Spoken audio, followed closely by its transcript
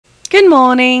Good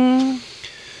morning.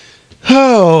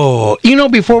 Oh,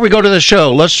 before we go to the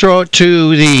show, let's throw it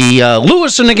to the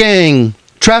Lewis and the gang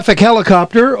traffic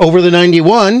helicopter over the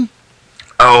 91.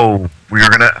 Oh,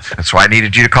 that's why I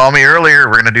needed you to call me earlier.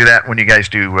 We're going to do that when you guys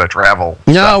do travel.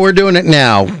 No, stuff. we're doing it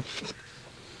now.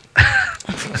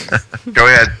 Go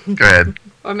ahead.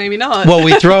 Or maybe not. Well,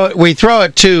 we throw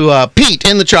it to Pete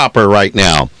in the chopper right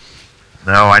now.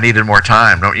 No, I needed more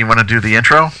time. Don't you want to do the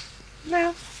intro?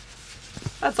 No.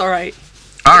 That's all right.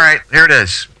 All right, here it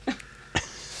is.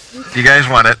 You guys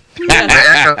want it.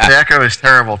 The echo is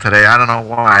terrible today. I don't know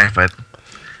why, but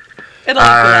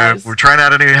we're trying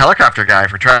out a new helicopter guy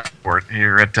for transport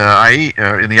here at IE,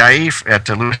 in the IE at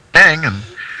Lewis Gang, and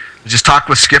we just talked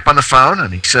with Skip on the phone,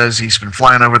 and he says he's been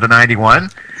flying over the 91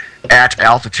 at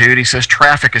altitude. He says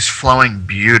traffic is flowing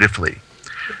beautifully.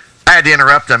 I had to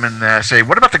interrupt him and say,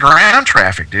 what about the ground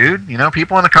traffic, dude?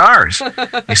 People in the cars.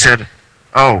 He said,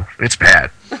 oh, it's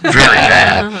bad. Very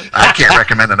bad. I can't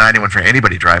recommend the 91 for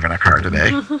anybody driving a car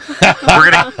today.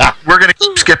 We're gonna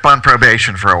keep Skip on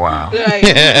probation for a while.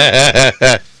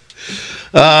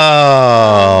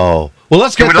 Oh. Well,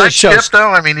 let's get this show. Skip, though?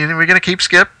 I mean, are we going to keep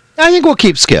Skip? I think we'll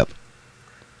keep Skip.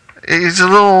 He's a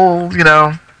little,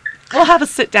 We'll have a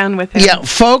sit down with him. Yeah,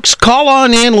 folks, call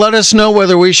on in. Let us know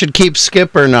whether we should keep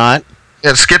Skip or not.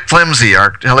 Yeah, Skip Flimsy,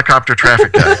 our helicopter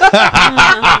traffic guy.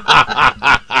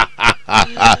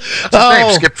 That's his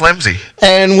name, Skip Flimsy.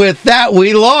 And with that,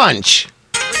 we launch.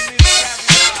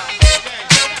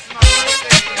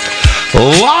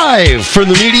 Live from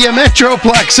the Media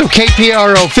Metroplex of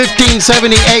KPRO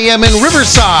 1570 AM in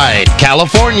Riverside,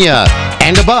 California,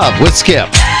 and above with Skip.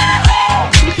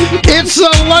 It's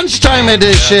the lunchtime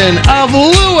edition of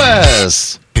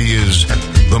Lewis. He is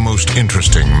the most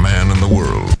interesting man in the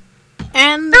world.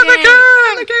 And the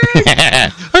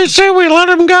I say we let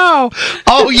him go.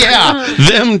 Oh, yeah,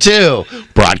 them too.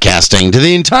 Broadcasting to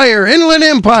the entire Inland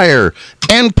Empire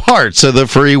and parts of the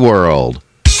free world.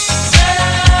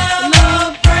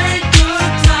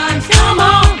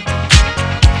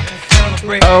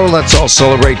 Oh, let's all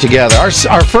celebrate together. Our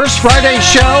first Friday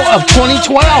show of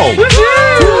 2012.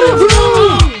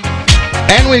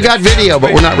 And we've got video,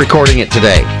 but we're not recording it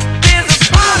today.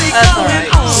 That's all right.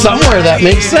 Somewhere that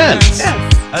makes sense.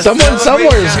 Someone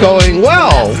somewhere is going,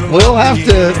 well, we'll have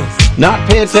to not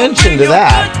pay attention to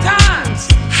that.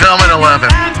 Film at 11.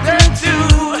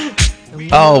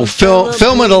 Oh,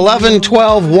 film at 11,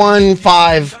 12, 1,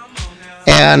 5,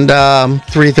 and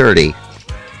 3:30.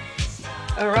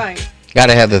 All right. Got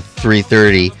to have the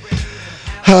 3:30.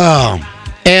 Oh,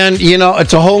 and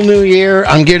it's a whole new year.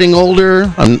 I'm getting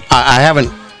older. I haven't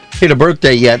hit a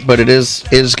birthday yet, but it is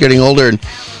getting older, and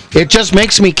it just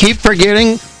makes me keep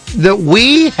forgetting that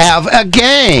we have a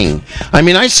gang. I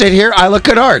mean, I sit here, I look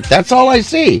at Art. That's all I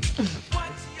see.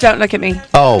 Don't look at me.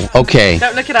 Oh, okay.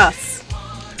 Don't look at us.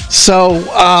 So,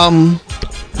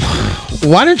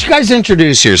 why don't you guys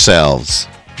introduce yourselves?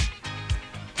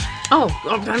 Oh,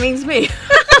 that means me.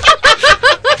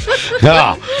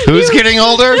 Oh, who's getting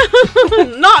older?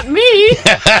 Not me.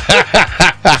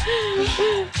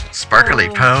 Sparkly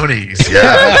ponies,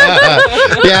 yeah.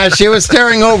 Yeah, she was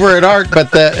staring over at Art, but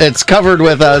it's covered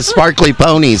with sparkly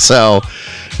ponies, so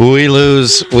we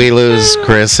lose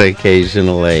Chris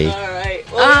occasionally. All right.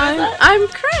 Well, I'm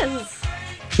Chris.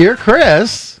 You're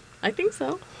Chris. I think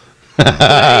so. And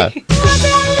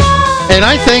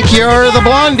I think you're the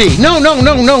blondie.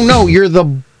 No, you're the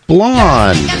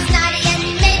blonde.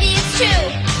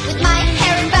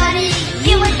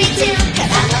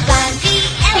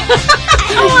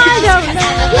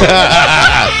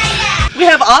 we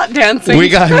have art dancing. We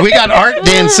got art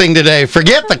dancing today.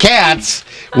 Forget the cats.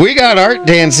 We got art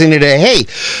dancing today. Hey,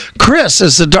 Chris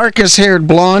is the darkest haired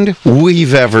blonde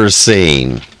we've ever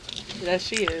seen. Yes,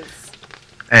 she is.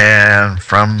 And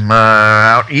from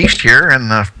out east here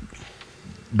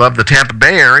above the Tampa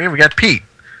Bay area, we got Pete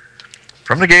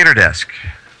from the Gator Desk.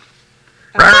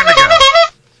 Raring to go.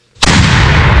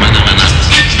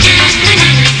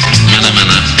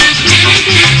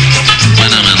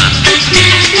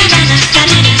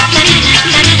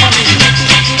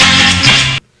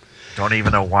 Don't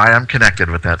even know why I'm connected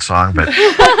with that song, but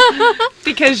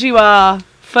because you are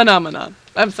phenomenon.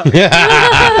 I'm sorry.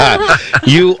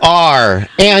 You are.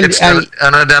 And it's an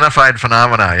unidentified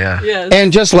phenomena, yeah. Yes.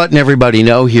 And just letting everybody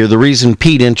know here, the reason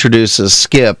Pete introduces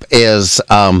Skip is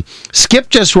Skip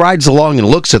just rides along and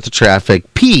looks at the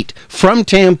traffic. Pete, from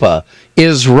Tampa,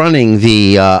 is running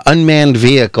the unmanned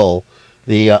vehicle,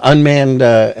 the unmanned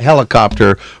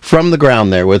helicopter from the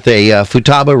ground there with a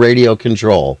Futaba radio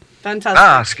control.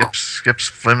 Fantastic. Skip's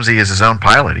Flimsy is his own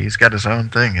pilot. He's got his own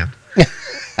thing. And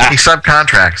he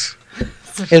subcontracts.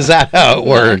 Is that how it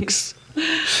works?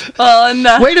 Well, and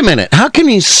Wait a minute. How can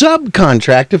he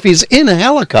subcontract if he's in a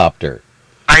helicopter?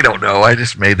 I don't know. I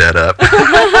just made that up.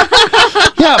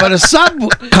 Yeah, but a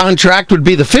subcontract would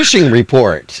be the fishing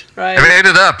report. right. I made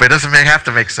it up. It doesn't have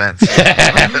to make sense.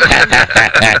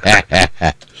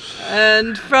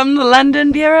 And from the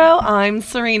London Bureau, I'm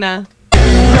Serena.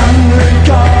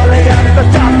 Calling at the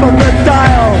top of the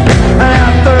dial. And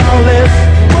after all this,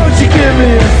 won't you give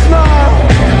me a smile?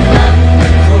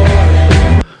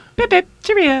 Bip, bip,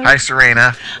 cheerio. Hi,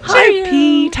 Serena. Hi,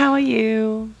 Pete. How are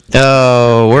you?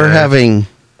 Oh,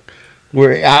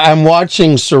 I'm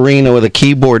watching Serena with a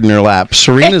keyboard in her lap.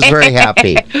 Serena's very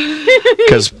happy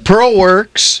because Pearl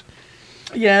works.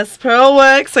 Yes, Pearl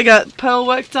works. I got Pearl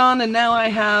worked on, and now I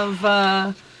have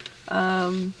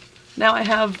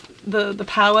the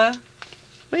power.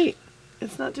 Wait,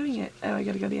 it's not doing it. Oh, I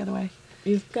gotta go the other way.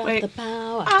 You've got Wait. the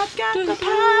power. I've got the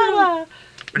power.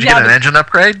 Did you get an engine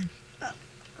upgrade?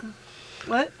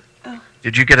 What?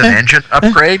 Did you get an engine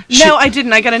upgrade? No, I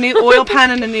didn't. I got a new oil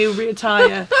pan and a new rear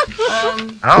tire. Oh,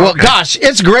 Well, okay. gosh,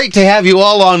 it's great to have you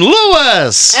all on,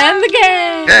 Lewis. And the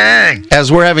gang. Dang.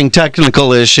 As we're having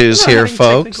technical issues I'm here, having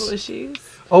folks. technical issues.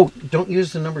 Oh, don't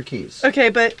use the number keys. Okay,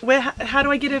 but how do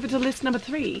I get over to list number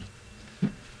 3?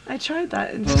 I tried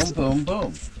that. And just, boom,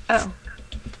 boom. oh,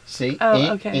 See?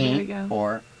 Oh, okay, there we go.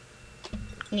 Or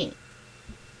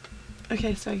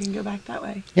okay, so I can go back that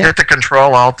way. You have to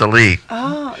Control-Alt-Delete.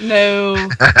 Oh, no.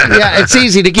 yeah, it's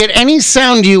easy to get any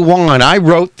sound you want. I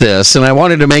wrote this and I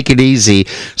wanted to make it easy.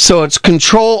 So it's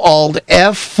Control Alt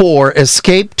F4,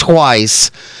 escape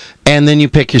twice, and then you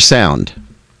pick your sound.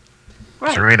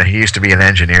 Right. Serena, he used to be an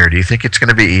engineer. Do you think it's going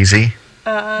to be easy?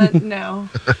 No.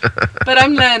 But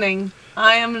I'm learning.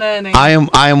 I am learning. I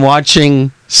am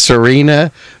watching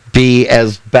Serena be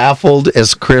as baffled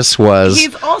as Chris was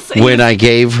He's also when I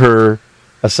gave her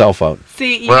a cell phone.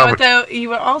 See, Well, you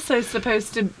were also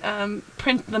supposed to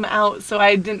print them out, so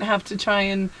I didn't have to try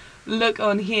and look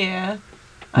on here.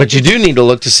 But you do need to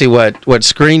look to see what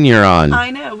screen you're on.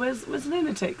 I know. Where's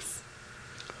Lunatics?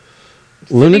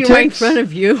 Lunatics? Right in front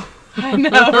of you. I know,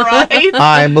 right?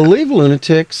 I believe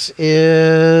Lunatics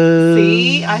is.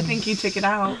 See, I think you took it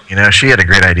out. You know, she had a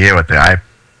great idea with the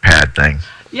iPad thing.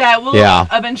 Yeah, well, Yeah.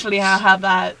 eventually I'll have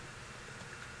that.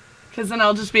 Because then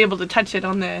I'll just be able to touch it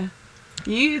on there.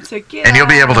 You took it And you'll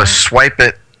be able to out. swipe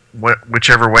it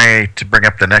whichever way to bring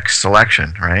up the next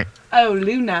selection, right? Oh,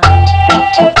 Luna.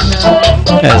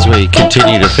 As we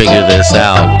continue to figure this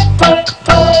out.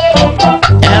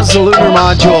 As the lunar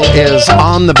module is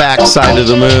on the backside of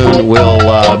the moon, we'll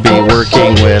be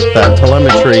working with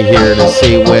telemetry here to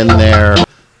see when they're.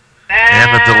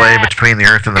 And the delay between the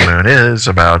Earth and the Moon is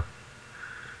about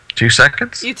 2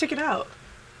 seconds. You took it out.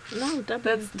 No,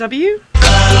 That's W?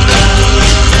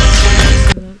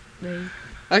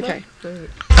 Okay.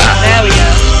 There we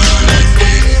go.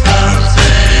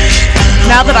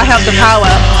 Now that I have the power.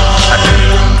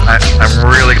 I'm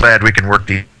really glad we can work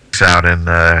these out in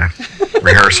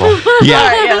rehearsal.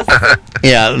 Yeah, Yes.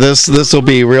 yeah. This will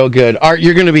be real good. Art,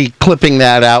 you're going to be clipping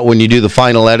that out when you do the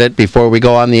final edit before we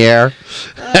go on the air.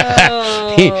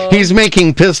 He's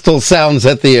making pistol sounds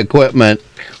at the equipment.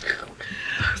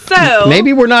 So.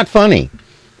 Maybe we're not funny.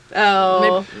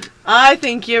 Oh. I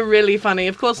think you're really funny.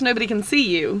 Of course, nobody can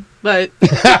see you, but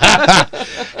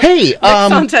Hey,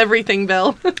 on to everything,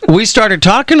 Bill. we started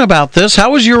talking about this.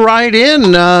 How was your ride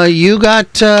in? You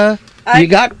got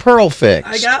Pearl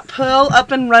fixed. I got Pearl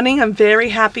up and running. I'm very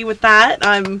happy with that.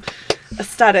 I'm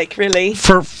ecstatic, really.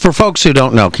 For folks who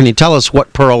don't know, can you tell us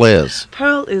what Pearl is?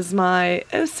 Pearl is my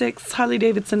 06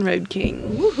 Harley-Davidson Road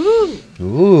King.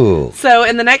 Ooh. So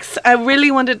in the next, I really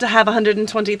wanted to have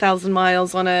 120,000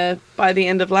 miles on it by the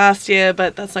end of last year,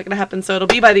 but that's not going to happen, so it'll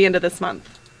be by the end of this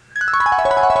month.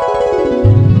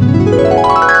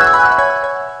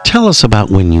 Tell us about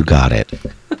when you got it.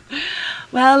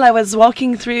 Well, I was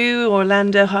walking through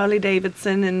Orlando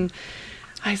Harley-Davidson, and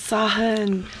I saw her,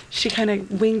 and she kind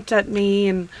of winked at me,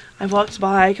 and I walked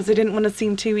by because I didn't want to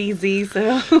seem too easy,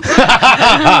 so so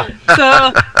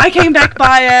I came back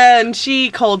by her, and she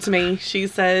called to me. She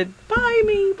said, "Buy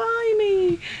me,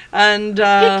 and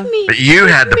Pick me. But you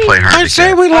had to play hard to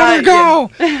get. we let her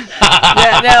go.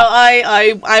 yeah, no,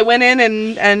 I went in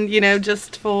and you know,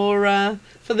 just for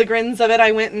the grins of it,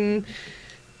 I went and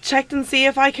checked and see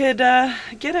if I could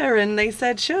get her, and they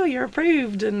said, sure, you're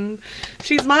approved, and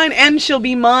she's mine, and she'll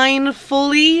be mine,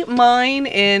 fully mine,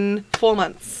 in 4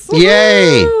 months.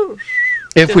 Yay!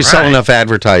 If we sell Right. enough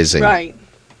advertising. Right.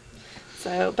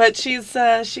 So, but she's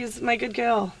my good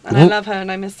girl, and I love her,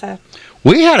 and I miss her.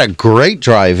 We had a great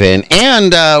drive-in,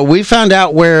 and we found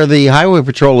out where the Highway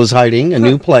Patrol is hiding, a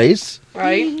new place.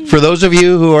 Right. For those of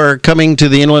you who are coming to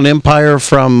the Inland Empire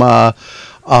from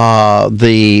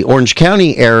the Orange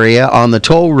County area on the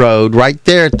toll road, right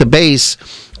there at the base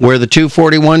where the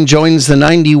 241 joins the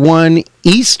 91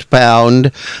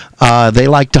 eastbound, they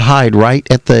like to hide right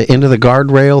at the end of the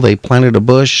guardrail. They planted a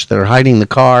bush. They're hiding the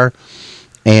car.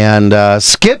 And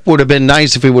Skip would have been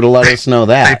nice if he would have let us know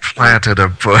They that. planted a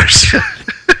bush.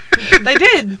 They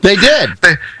did. They did.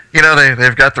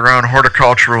 They've got their own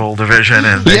horticultural division,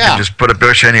 and they can just put a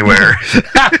bush anywhere.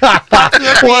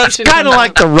 Well, it's kind of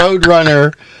like the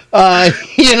Roadrunner.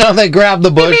 They grab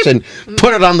the bush and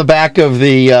put it on the back of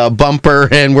the bumper,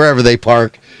 and wherever they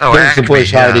park, there's the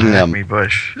bush hiding them. Acme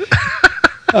bush.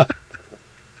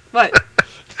 What?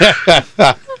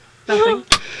 Nothing.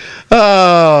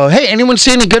 Oh, hey, anyone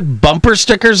see any good bumper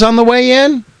stickers on the way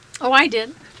in? Oh, I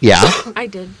did. Yeah. I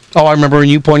did. Oh, I remember when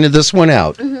you pointed this one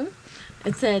out. Mm-hmm.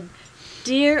 It said,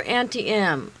 "Dear Auntie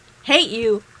M, hate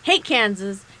you, hate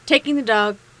Kansas, taking the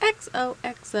dog,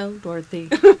 XOXO, Dorothy."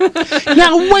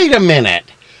 Now, wait a minute.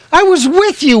 I was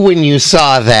with you when you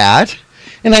saw that,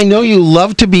 and I know you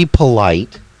love to be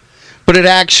polite, but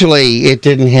it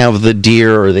didn't have the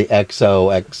deer or the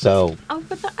XOXO. Oh,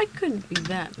 but I couldn't be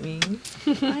that mean.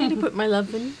 I had to put my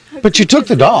love in. But you took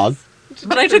the dog.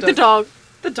 But I took the dog.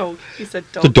 The dog. He said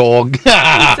dog. The dog. He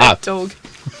said dog.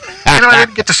 I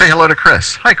didn't get to say hello to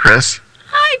Chris. Hi, Chris.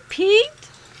 Hi, Pete.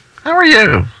 How are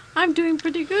you? I'm doing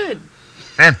pretty good.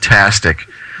 Fantastic.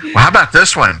 Well, how about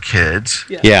this one, kids?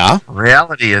 Yeah.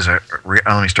 Reality is let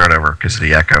me start over because of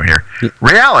the echo here.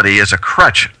 Reality is a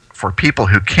crutch for people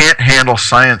who can't handle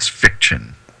science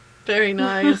fiction. Very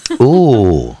nice.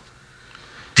 Ooh.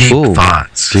 Deep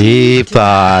thoughts. Deep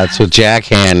thoughts with Jack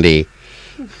Handy.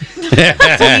 Deep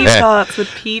thoughts with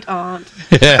Pete Aunt.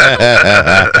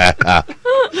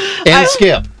 And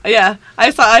Skip. Yeah,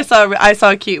 I saw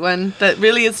a cute one that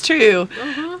really is true.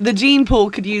 The gene pool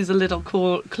could use a little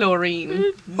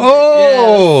chlorine.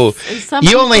 Oh, In some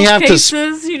you only people's have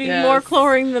cases, you need Yes. more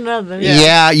chlorine than others.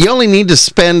 Yeah, you only need to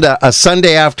spend a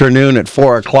Sunday afternoon at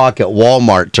 4:00 at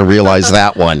Walmart to realize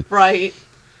that one. Right.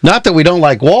 Not that we don't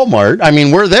like Walmart. I mean,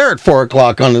 we're there at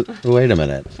 4:00 on. Wait a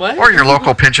minute. What? Or your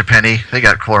local Pinch a Penny. They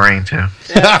got chlorine too.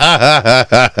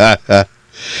 The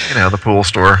pool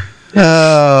store.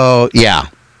 Oh, yeah.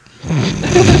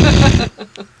 Did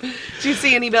you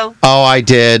see any, Bill? Oh, I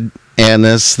did. And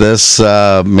this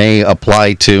may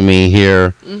apply to me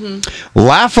here. Mm-hmm.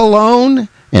 Laugh alone,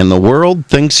 and the world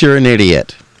thinks you're an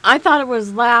idiot. I thought it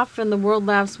was laugh and the world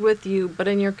laughs with you, but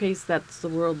in your case, that's the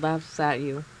world laughs at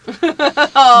you.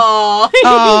 Oh.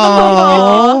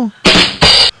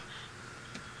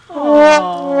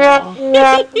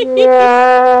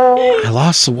 I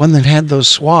lost the one that had those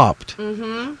swapped.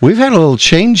 Mm-hmm. We've had a little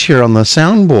change here on the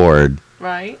soundboard.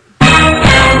 Right.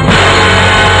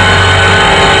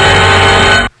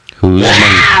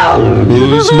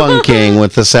 Who's monkeying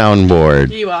with the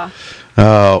soundboard? You are.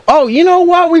 Oh, you know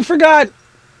what? We forgot.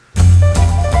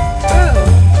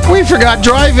 We forgot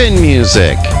drive-in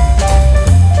music.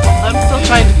 I'm still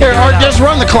trying to figure Here, it out. just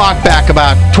run the clock back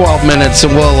about 12 minutes,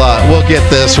 and we'll get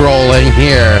this rolling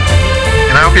here.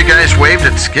 And I hope you guys waved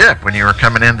at Skip when you were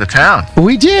coming into town.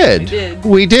 We did.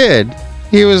 We did.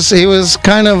 He was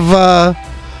kind of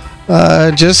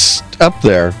just up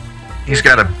there. He's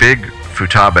got a big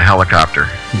Futaba helicopter.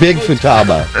 Big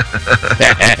Futaba.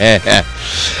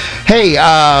 Hey,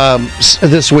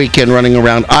 this weekend running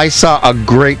around, I saw a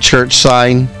great church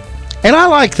sign. And I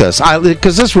like this,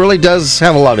 because this really does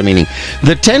have a lot of meaning.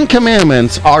 The 10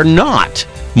 Commandments are not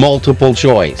multiple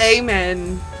choice.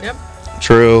 Amen. Yep.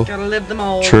 True. Gotta live them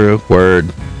all. True.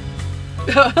 Word.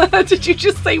 Did you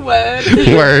just say word?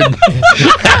 Word.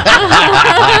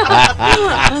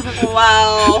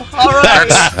 Wow. All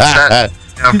right.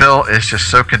 Bill is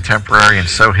just so contemporary and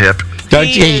so hip. Don't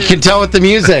you? You can tell with the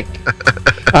music.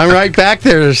 I'm right back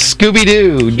there,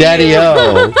 Scooby-Doo,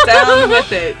 Daddy-O. Down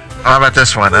with it. How about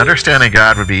this one? Understanding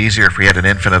God would be easier if we had an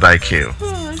infinite IQ.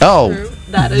 Oh,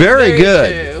 That is very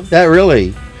good. true. That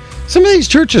really. Some of these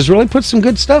churches really put some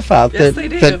good stuff out Yes, they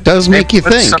do. that does make you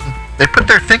think. They put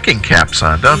their thinking caps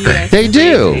on, don't they? Yes, They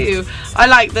do. I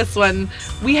like this one.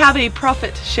 We have a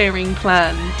profit sharing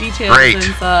plan. Details Great.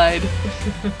 inside.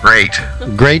 Great.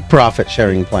 Great profit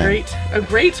sharing plan. Great. A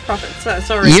great profit.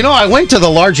 Sorry. You know, I went to the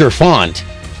larger font.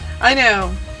 I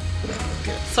know.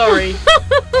 Sorry.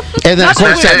 And then, of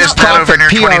course, Isn't that's that over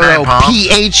profit, near 29 palms?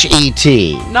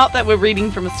 P-R-O-P-H-E-T. Not that we're reading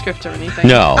from a script or anything.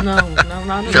 No. No,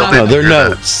 not at Phil all. No, didn't they're hear that.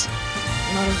 notes.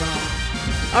 Not at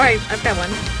all. All right, I've got one.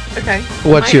 Okay.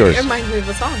 What's yours? It reminds me of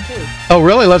a song, too. Oh,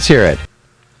 really? Let's hear it.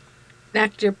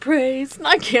 Act your praise.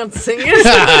 I can't sing it.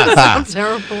 It sounds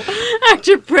terrible. Act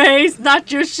your praise,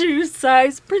 not your shoe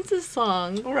size. Princess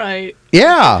song. Right.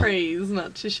 Yeah. Praise,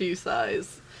 not your shoe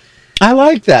size. I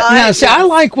like that. Now, see, I yes.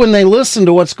 like when they listen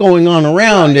to what's going on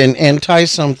around and tie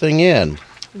something in.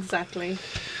 Exactly.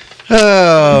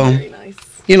 Oh, Very nice.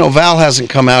 you know, Val hasn't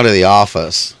come out of the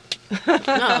office.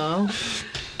 No.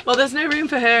 Well, there's no room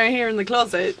for her here in the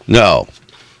closet. No.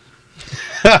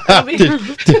 I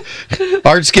mean,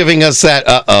 Art's giving us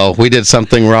that, we did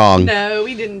something wrong. no,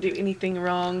 we didn't do anything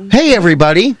wrong. Hey,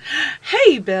 everybody.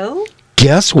 Hey, Bill.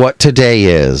 Guess what today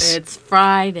is? It's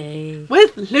Friday.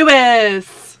 With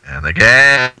Lewis. And the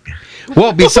gang.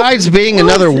 Well, besides being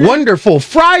another wonderful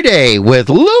Friday with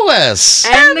Lewis,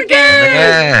 And the The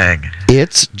gang. gang.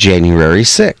 it's January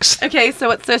 6th. Okay, so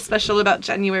what's so special about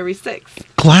January 6th?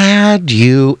 Glad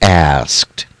you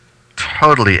asked.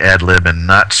 Totally ad-lib and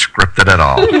not scripted at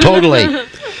all. Totally.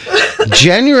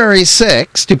 January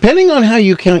 6th, depending on how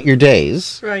you count your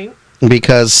days, Right.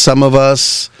 because some of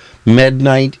us,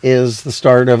 midnight is the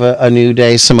start of a new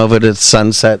day. Some of it is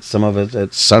sunset. Some of it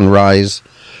it's sunrise.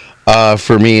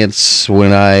 For me, it's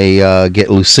when I get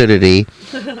lucidity,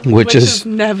 which is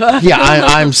never. yeah.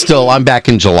 I'm back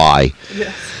in July,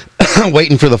 Yes.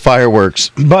 waiting for the fireworks.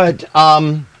 But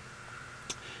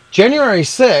January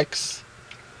 6th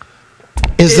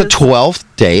is the 12th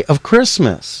day of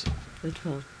Christmas. The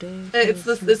 12th day. It's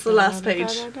the last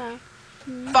page.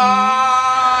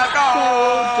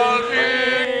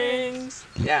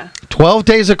 Yeah. 12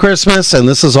 days of Christmas, and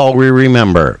this is all we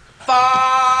remember.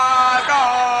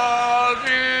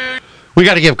 We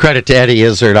got to give credit to Eddie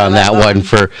Izzard on that one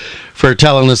for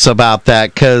telling us about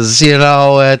that, because, you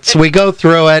know, we go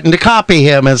through it, and to copy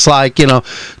him, it's like,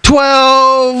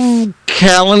 12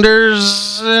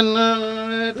 calendars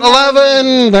and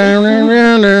 11.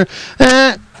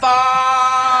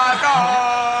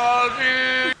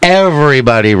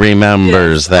 Everybody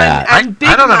remembers that. I And big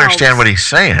don't mouths. understand what he's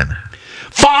saying.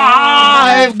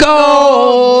 5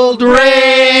 gold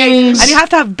rings. And you have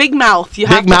to have big mouth. You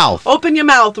Big have mouth. to open your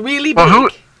mouth really big. Well,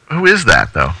 who is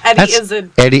that, though? Eddie That's Izzard.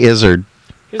 Eddie Izzard.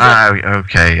 He's a-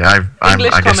 Okay. I guess I'm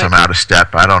comic. out of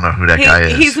step. I don't know who that guy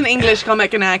is. He's an English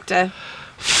comic and actor.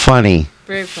 Funny.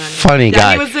 Very funny. Funny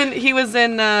Yeah, guy. he was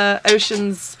in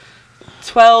Ocean's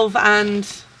 12 and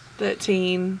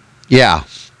 13. Yeah.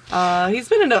 He's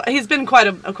been quite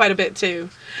a bit too.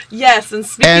 Yes, and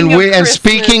speaking And of we and Christmas-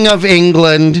 speaking of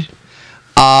England,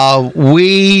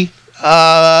 we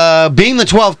being the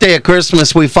 12th day of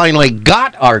Christmas, we finally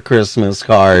got our Christmas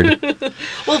card.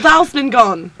 well, Val's been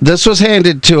gone. This was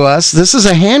handed to us. This is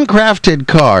a handcrafted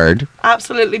card.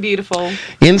 Absolutely beautiful.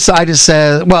 Inside it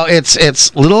says, well,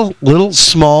 it's little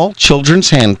small children's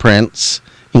handprints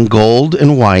in gold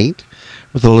and white,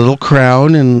 with a little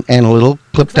crown and a little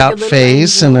clipped like a out little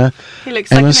face angel. He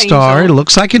looks and like a an star. angel. It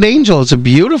looks like an angel. It's a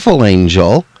beautiful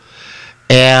angel.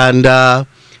 And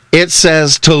it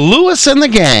says, to Lewis and the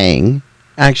gang,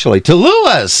 actually, to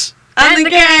Lewis, And the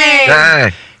gang.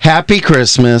 Hey, happy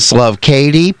Christmas. Love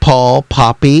Katie, Paul,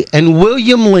 Poppy, and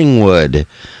William Lingwood,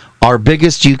 our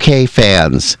biggest UK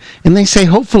fans. And they say,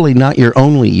 hopefully not your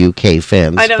only UK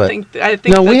fans. I but think that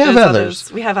No, we have there's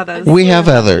others. We have others. we have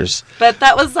others. But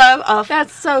that was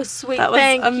That's so sweet. that was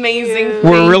Thank amazing. you.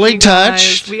 We're Thank really you guys.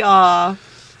 touched. We are.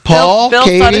 Paul, Bill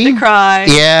started Katie. to cry.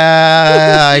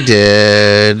 Yeah, I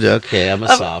did. Okay, I'm a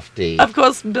softie. Of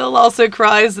course, Bill also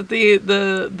cries at the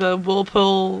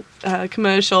Whirlpool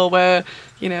commercial where,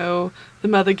 the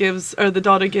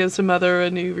daughter gives her mother a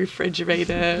new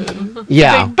refrigerator. And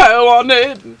Yeah. big bow on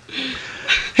it.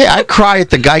 Hey, I cry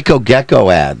at the Geico Gecko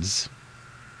ads.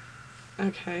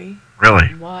 Okay. really?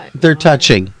 What? They're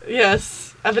touching.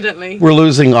 Yes, evidently. We're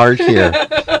losing art here.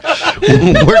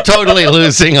 We're totally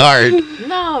losing art.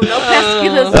 No pesky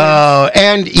lizards.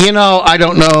 And, I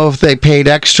don't know if they paid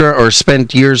extra or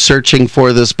spent years searching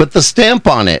for this, but the stamp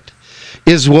on it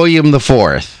is William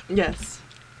IV. Yes.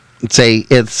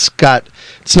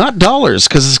 It's not dollars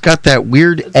because it's got that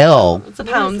weird L. It's a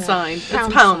What pound is that? sign. It's a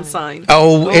Pound pound sign. sign.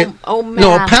 Oh,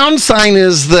 no, a math. pound sign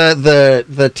is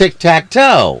the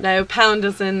tic-tac-toe. No, pound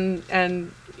is in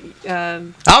and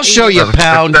I'll show you a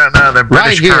pound. No, the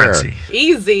British here. currency.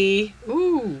 easy.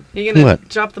 Ooh. You're gonna What?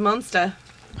 drop the monster.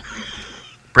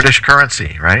 British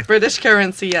currency, right? British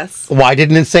currency, yes. Why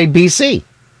didn't it say BC?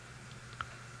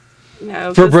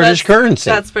 No, For 'cause British that's- currency.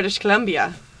 That's British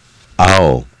Columbia.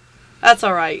 Oh. That's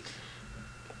all right.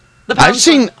 The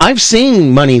pound I've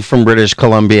seen money from British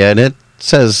Columbia, and it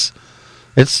says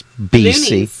it's BC.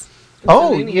 Loonies. It's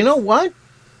Oh, the loonies. you know what?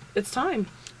 It's time.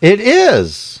 It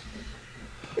is.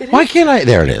 Why can't I?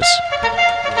 There it is.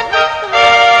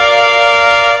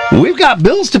 We've got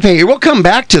bills to pay here. We'll come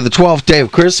back to the 12th day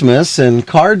of Christmas and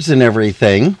cards and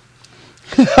everything.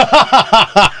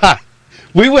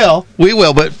 We will.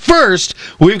 But first,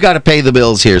 we've got to pay the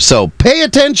bills here. So pay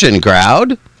attention,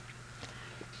 crowd.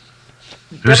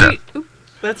 Who's that?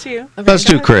 That's you. Okay, Let's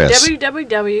do Chris.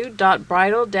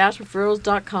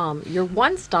 www.bridal-referrals.com, your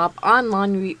one-stop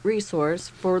online resource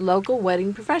for local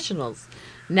wedding professionals.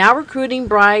 Now recruiting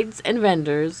brides and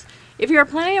vendors. If you are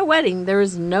planning a wedding, there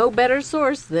is no better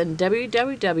source than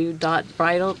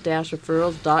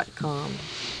www.bridal-referrals.com.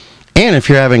 And if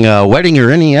you're having a wedding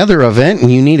or any other event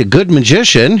and you need a good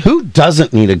magician, who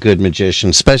doesn't need a good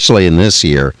magician, especially in this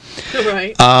year?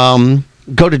 Right.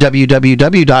 Go to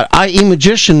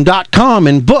www.iemagician.com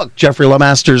and book Jeffrey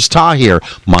LeMasters Tahir,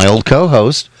 my old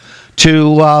co-host,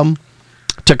 to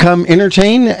come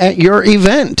entertain at your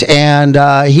event. And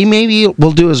he maybe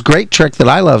will do his great trick that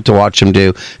I love to watch him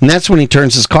do, and that's when he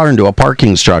turns his car into a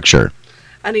parking structure.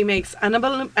 And he makes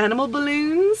animal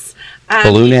balloons.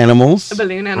 Balloon animals?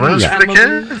 Balloon Balloons animals. for the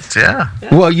kids, yeah.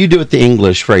 Well, you do it the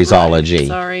English phraseology. Right,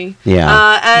 sorry.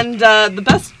 Yeah. And the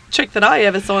best trick that I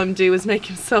ever saw him do was make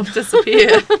himself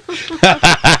disappear.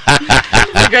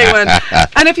 It's a great one.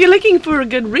 And if you're looking for a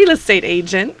good real estate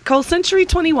agent, call Century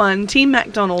 21 Team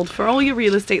MacDonald for all your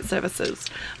real estate services.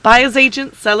 Buyer's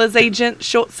agent, seller's agent,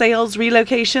 short sales,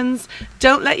 relocations.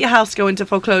 Don't let your house go into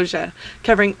foreclosure.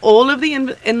 Covering all of the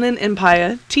Inland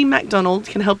Empire, Team MacDonald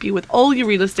can help you with all your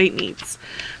real estate needs.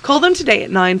 Call them today at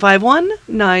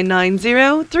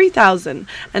 951-990-3000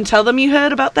 and tell them you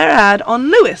heard about their ad on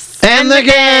Lewis And the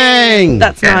gang!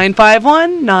 That's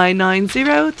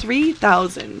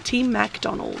 951-990-3000. Team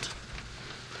MacDonald.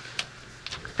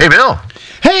 Hey, Bill,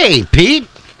 Hey, Pete.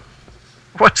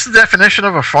 what's the definition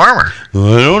of a farmer?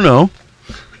 I don't know.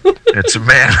 It's a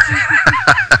man.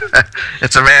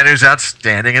 It's a man who's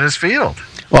outstanding in his field.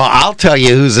 Well, I'll tell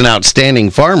you who's an outstanding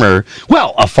farmer.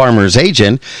 Well, a farmer's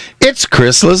agent. It's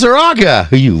Chris Lizarraga,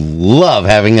 who you love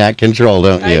having that control,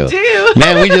 don't you? I do.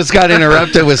 Man, we just got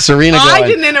interrupted with Serena going. I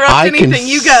didn't interrupt anything.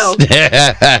 You go.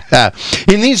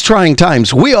 In these trying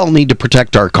times, we all need to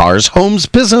protect our cars, homes,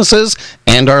 businesses,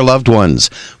 and our loved ones.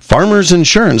 Farmers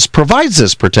Insurance provides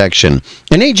this protection,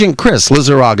 and Agent Chris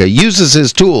Lizarraga uses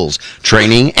his tools,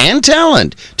 training, and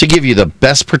talent to give you the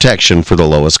best protection for the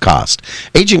lowest cost.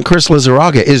 Agent Chris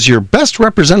Lizarraga is your best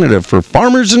representative for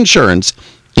Farmers Insurance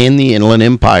in the Inland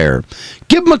Empire.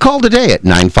 Give him a call today at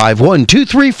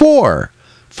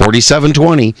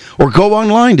 951-234-4720 or go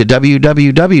online to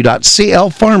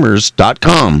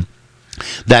www.clfarmers.com.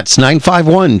 That's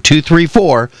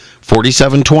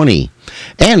 951-234-4720.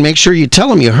 And make sure you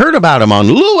tell him you heard about him on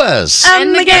Lewis.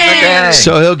 And the gang!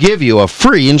 So he'll give you a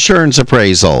free insurance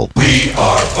appraisal. We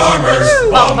are farmers.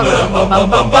 Bum, ba-dum, bum, bum,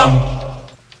 bum, bum.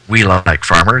 We like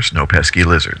farmers, no pesky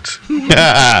lizards. We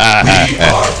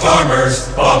are farmers.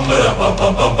 Bum, ba-dum, bum,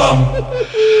 bum, bum, bum.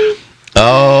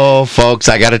 Oh, folks,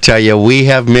 I got to tell you, we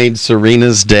have made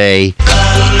Serena's day.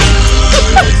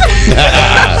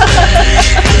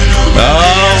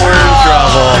 Oh, we're in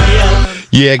trouble.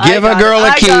 You give a girl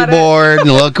a keyboard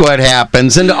and look what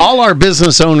happens. And to all our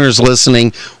business owners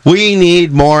listening, we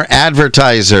need more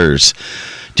advertisers.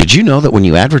 Did you know that when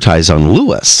you advertise on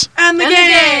Lewis, And the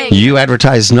gang. you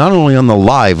advertise not only on the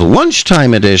live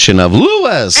lunchtime edition of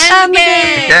Lewis, And the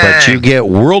gang. but you get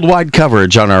worldwide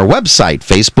coverage on our website,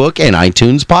 Facebook, and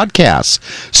iTunes podcasts.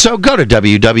 So go to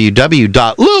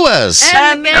www.lewis.com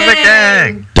And the And the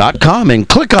gang. gang. and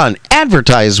click on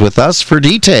Advertise with Us for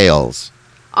details.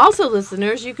 Also,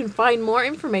 listeners, you can find more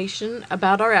information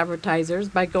about our advertisers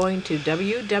by going to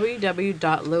www.lewis.com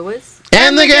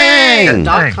And the gang!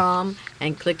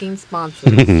 and clicking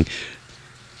sponsors.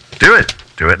 Do it.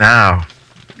 Do it now.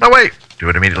 No, wait. Do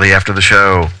it immediately after the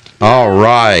show. All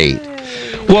right.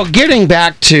 Well, getting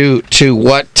back to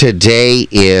what today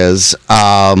is,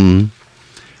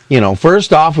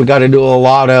 first off, we got to do a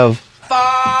lot of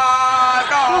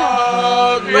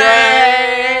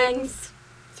Rings.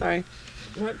 Sorry.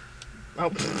 What? Oh.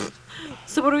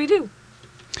 So what do we do?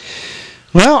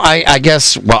 Well, I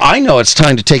guess, I know it's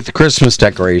time to take the Christmas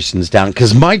decorations down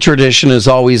because my tradition has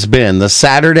always been the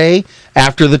Saturday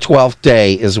after the 12th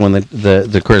day is when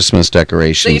the Christmas So you're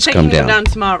decorations taking come them down. down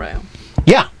tomorrow.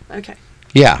 Yeah, Okay.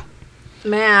 yeah.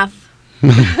 Math.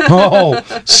 Oh,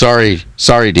 sorry,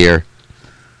 dear.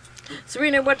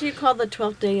 Serena, what do you call the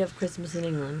 12th day of Christmas in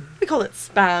England? We call it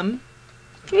spam.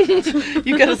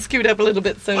 You gotta scoot up a little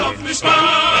bit so. Oh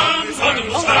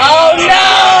no!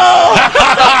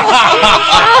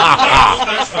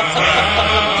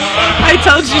 I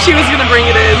told you she was gonna bring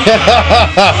it in.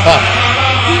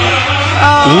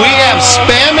 We have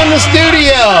spam in the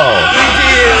studio. We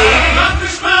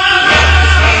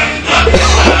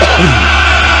do.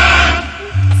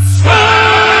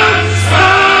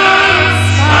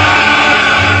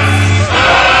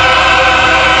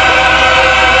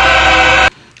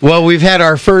 Well, we've had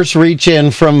our first reach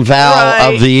in from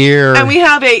Val of the year. And we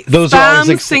have a Those are always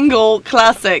Spam single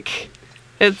classic.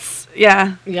 It's,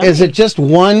 yeah. Is it just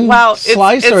one slice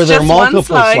or are there just multiple one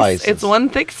slice. slices? It's one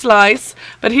thick slice.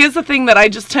 But here's the thing that I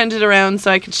just turned it around so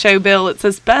I could show Bill. It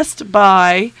says Best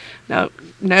Buy. Now,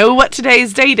 know what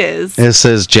today's date is. It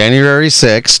says January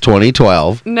 6,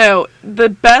 2012. No, the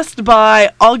Best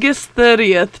Buy August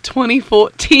 30th,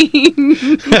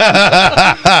 2014.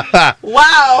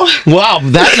 Wow. Wow,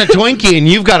 that and a Twinkie, and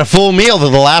you've got a full meal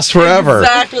that'll last forever.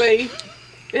 Exactly.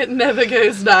 It never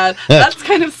goes bad. That's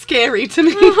kind of scary to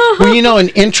me. Well, you know, an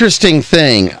interesting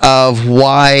thing of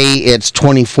why it's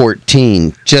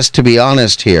 2014, just to be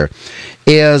honest here,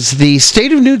 is the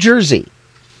state of New Jersey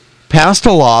passed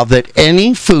a law that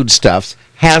any foodstuffs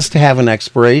has to have an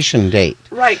expiration date.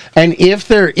 Right. And if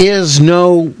there is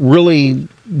no really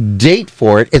date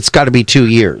for it, it's got to be 2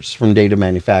 years from date of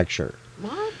manufacture.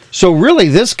 What? So really,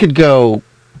 this could go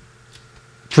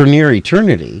for near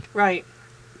eternity, Right.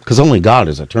 because only God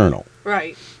is eternal.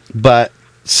 Right. But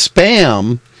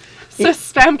Spam, So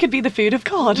Spam could be the food of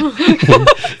God.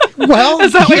 well,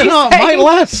 Is that what you you're know, it saying? might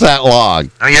last that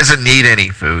long. Oh, he doesn't need any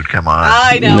food. Come on.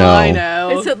 I know, No. I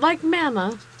know. Is it like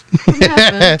manna from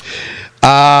heaven?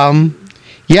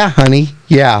 Yeah, honey.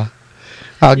 Yeah.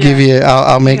 I'll give you.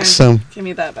 I'll make Okay, some. Give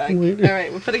me that back. All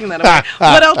right, we're putting that away.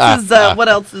 What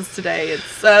else is today?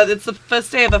 It's the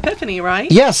first day of Epiphany,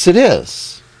 right? Yes, it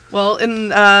is. Well,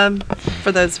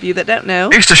 for those of you that don't know,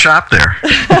 I used to shop there.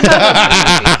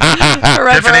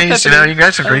 Forever Tiffany's, you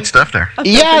got some great stuff there.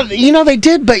 Yeah, they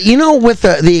did, but with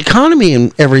the economy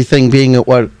and everything being at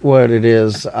what it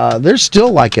is, they're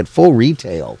still like at full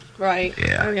retail. Right.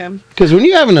 Yeah. Okay. Because when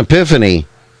you have an epiphany,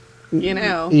 You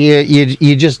know.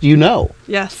 you just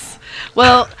Yes.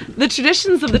 Well, the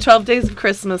traditions of the 12 days of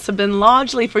Christmas have been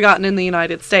largely forgotten in the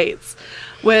United States,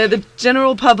 where the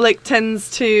general public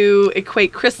tends to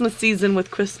equate Christmas season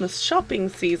with Christmas shopping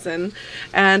season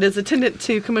and is attendant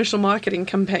to commercial marketing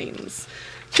campaigns.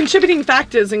 Contributing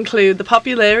factors include the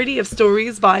popularity of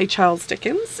stories by Charles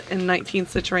Dickens in 19th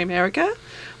century America,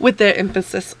 with their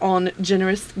emphasis on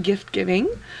generous gift giving.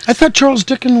 I thought Charles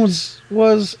Dickens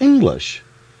was English.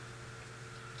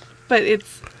 But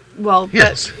it's, well,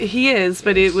 Yes. he is,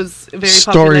 but it was very popular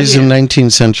Stories here. in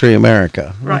 19th century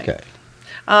America. Right. Okay.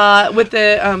 With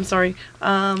the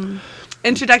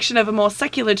introduction of a more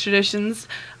secular traditions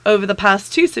over the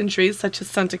past 2 centuries, such as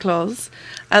Santa Claus,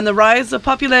 and the rise of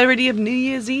popularity of New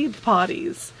Year's Eve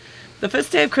parties. The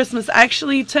first day of Christmas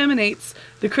actually terminates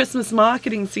the Christmas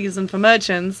marketing season for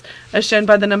merchants, as shown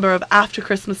by the number of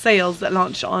after-Christmas sales that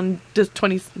launch on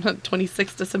December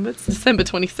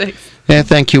 26th. Yeah,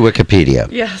 thank you, Wikipedia.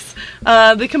 Yes.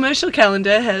 The commercial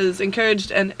calendar has encouraged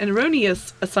an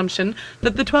erroneous assumption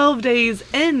that the 12 days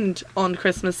end on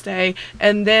Christmas Day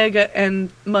and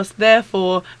must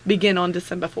therefore begin on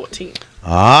December 14th.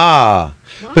 Ah.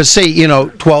 But see,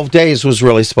 12 days was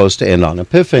really supposed to end on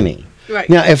Epiphany. Right.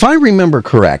 Now, if I remember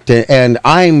correct, and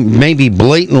I'm maybe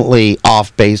blatantly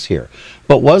off base here,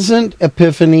 but wasn't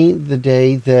Epiphany the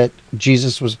day that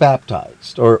Jesus was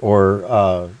baptized,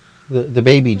 or the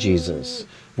baby Jesus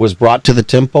was brought to the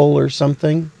temple or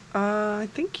something? I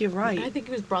think you're right. I think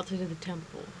it was brought to the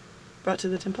temple. Brought to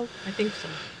the temple? I think so.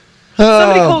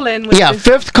 Somebody call in with Yeah, the-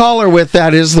 fifth caller with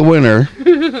that is the winner.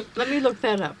 Let me look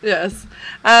that up. Yes.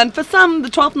 And for some, the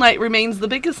 12th night remains the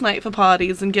biggest night for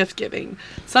parties and gift giving.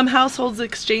 Some households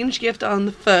exchange gift on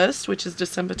the 1st, which is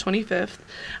December 25th,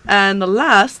 and the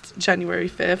last, January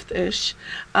 5th-ish,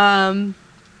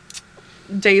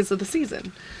 days of the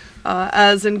season.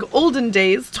 As in olden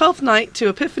days, 12th night to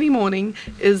Epiphany morning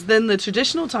is then the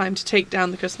traditional time to take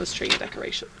down the Christmas tree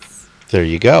decorations. There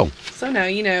you go. So now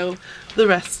you know the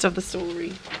rest of the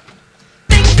story.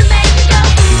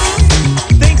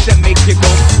 Things that make you go.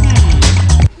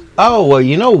 Oh, well,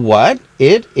 you know what?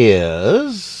 It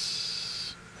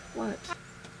is... What?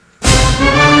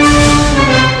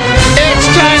 It's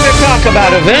time to talk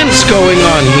about events going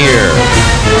on here.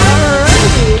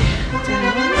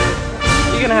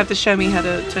 You're gonna have to show me how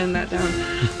to turn that down.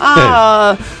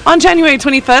 On January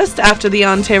 21st, after the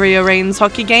Ontario Reigns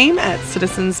hockey game at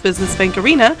Citizens Business Bank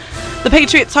Arena, the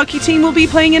Patriots hockey team will be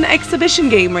playing an exhibition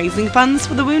game raising funds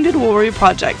for the Wounded Warrior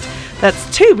Project.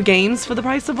 That's 2 games for the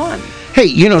price of 1.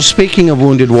 Hey, speaking of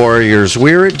Wounded Warriors,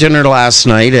 we were at dinner last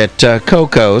night at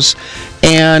Coco's,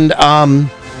 and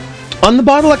on the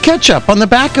bottle of ketchup, on the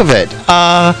back of it,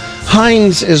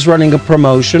 Heinz is running a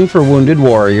promotion for Wounded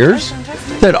Warriors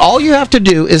that all you have to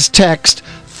do is text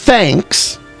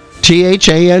THANKS,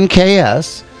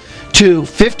 THANKS, to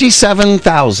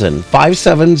 57,000,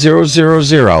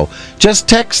 57000. Just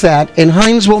text that, and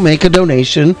Heinz will make a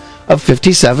donation of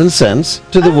 57 cents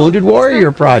to the Wounded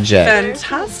Warrior Project.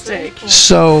 Fantastic.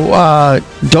 So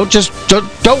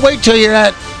don't wait till you're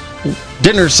at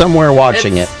dinner somewhere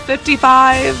watching It's it.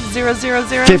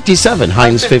 55000. 57,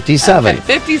 Heinz 57. Okay,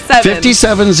 57.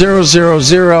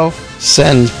 57000.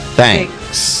 Send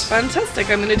thanks. Fantastic.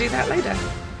 I'm going to do that later.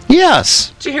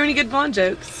 Yes. Did you hear any good blonde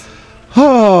jokes?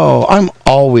 Oh, I'm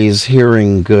always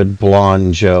hearing good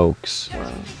blonde jokes. True.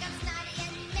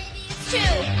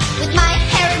 With my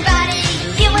hair and body,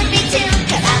 you would be too.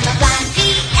 Cause I'm a blonde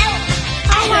BL.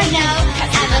 I don't know.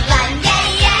 Cause I'm a blonde.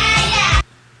 Yeah, yeah, yeah.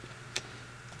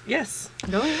 Yes.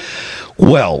 Go ahead.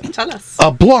 Well, Tell us. a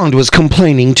blonde was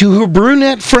complaining to her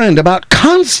brunette friend about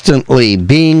constantly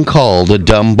being called a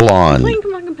dumb blonde.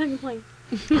 Complain.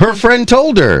 Her friend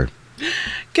told her,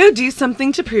 Go do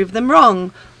something to prove them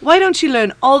wrong. Why don't you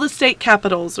learn all the state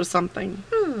capitals or something?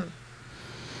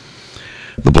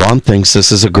 the blonde thinks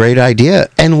this is a great idea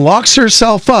and locks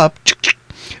herself up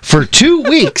for 2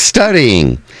 weeks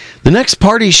studying. The next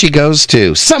party she goes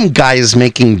to, some guy is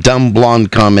making dumb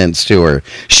blonde comments to her.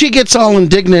 She gets all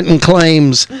indignant and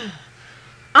claims,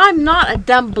 I'm not a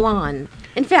dumb blonde.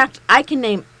 In fact, I can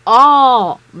name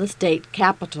all the state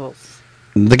capitals.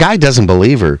 the guy doesn't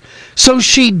believe her. So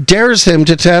she dares him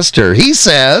to test her. He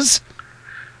says,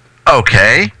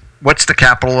 Okay, what's the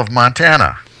capital of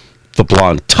Montana? the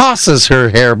blonde tosses her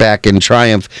hair back in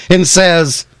triumph and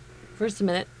says, First a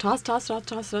minute. Toss. I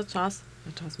toss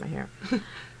my hair.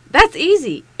 That's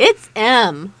easy. It's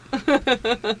M.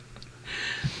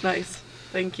 Nice.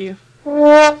 Thank you. Can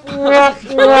I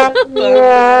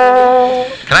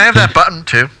have that button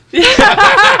too?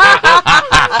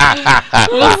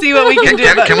 We'll see what we can do.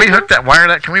 Can we hook that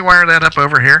wire? Can we wire that up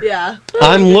over here? Yeah.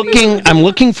 I'm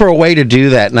looking for a way to do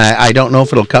that, and I don't know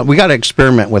if it'll come. We got to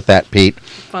experiment with that, Pete.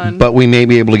 Fun. But we may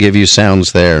be able to give you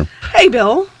sounds there. Hey,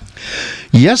 Bill.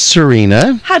 Yes,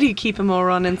 Serena. How do you keep a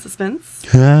moron in suspense?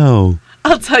 How?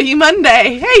 I'll tell you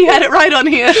Monday. Hey, you had it right on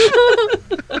here.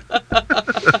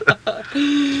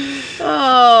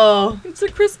 Oh, It's a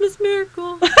Christmas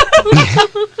miracle.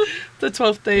 the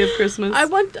 12th day of Christmas. I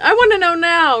want to know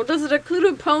now. Does it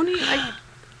include a pony?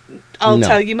 I'll No.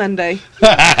 tell you Monday.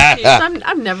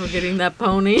 I'm never getting that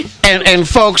pony. And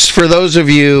folks, for those of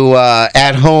you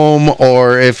at home,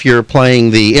 or if you're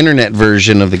playing the internet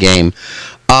version of the game,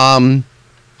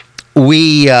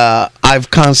 I've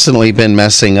constantly been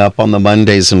messing up on the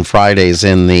Mondays and Fridays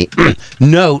in the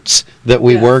notes that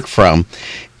we work from.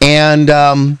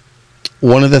 And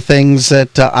one of the things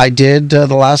that I did the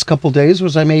last couple days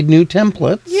was I made new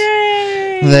templates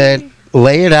Yay! that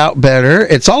lay it out better.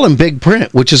 It's all in big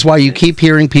print, which is why you keep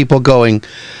hearing people going,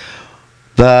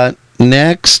 the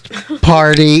next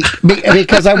party,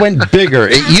 because I went bigger.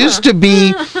 It used to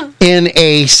be in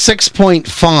a 6-point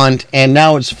font, and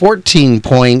now it's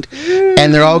 14-point,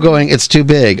 and they're all going, it's too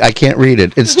big. I can't read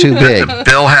it. It's too big.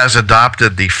 Bill has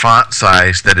adopted the font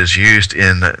size that is used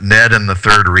in Ned and the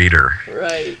Third Reader.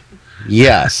 Right.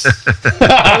 Yes.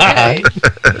 Okay.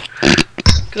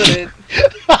 Good.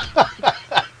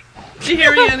 Did you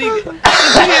hear any other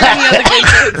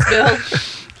good jokes, Bill?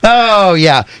 Oh,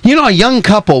 yeah. You know, a young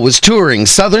couple was touring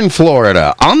southern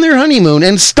Florida on their honeymoon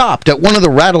and stopped at one of the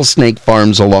rattlesnake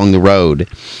farms along the road.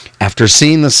 After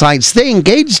seeing the sights, they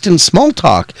engaged in small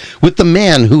talk with the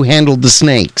man who handled the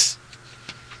snakes.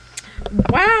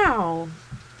 Wow!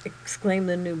 Exclaimed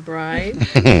the new bride.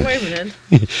 Wait a minute.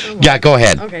 Oh, Yeah, go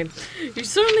ahead. Okay. You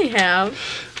certainly have.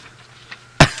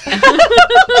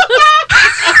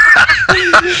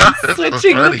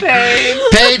 Switching the page.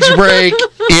 Page break.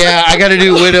 Yeah, I got to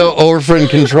do widow orphan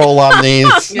control on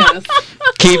these. Yes.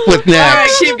 Keep with All right,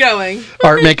 next. keep going.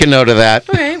 Art, make a note of that.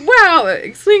 Okay, wow,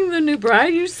 exclaimed the new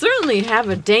bride, you certainly have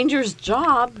a dangerous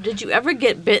job. Did you ever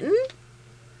get bitten?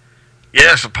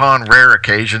 Yes, upon rare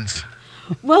occasions.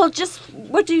 Well, just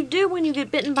what do you do when you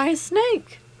get bitten by a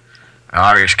snake?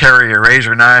 I just carry a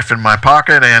razor knife in my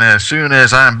pocket, and as soon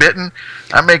as I'm bitten,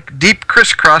 I make deep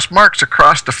crisscross marks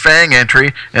across the fang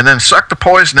entry and then suck the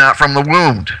poison out from the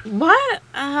wound. What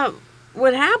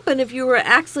would happen if you were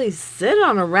actually sit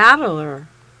on a rattler?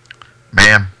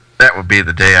 Ma'am, that would be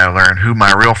the day I learn who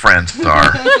my real friends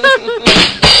are.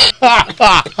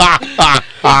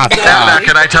 Now,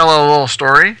 can I tell a little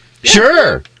story?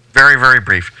 Sure. Very, very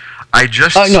brief. I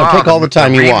just No, saw take all the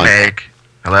time you want. remake.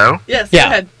 Hello? Yes, Yeah. go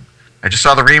ahead. I just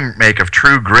saw the remake of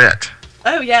True Grit.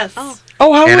 Oh, yes. Oh.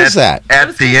 Oh, how And was that?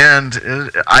 At the end,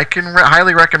 I can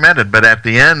highly recommend it. But at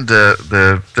the end,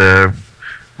 the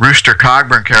Rooster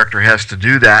Cogburn character has to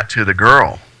do that to the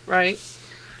girl, Right.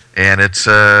 and it's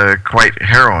quite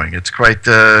harrowing. It's quite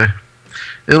a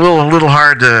little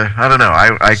hard to. I don't know.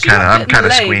 I'm She got kind bit in of the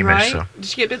leg, squeamish. right? So Did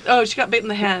she get bit? Oh, she got bit in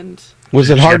the hand. Was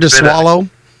it hard to Get bit of- swallow?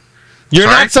 You're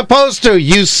Sorry? not supposed to.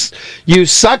 You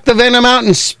suck the venom out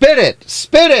and spit it.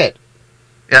 Spit it.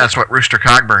 Yeah, that's what Rooster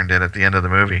Cogburn did at the end of the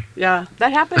movie. Yeah.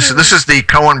 That happened. This is the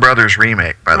Coen Brothers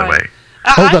remake, by the Right. way.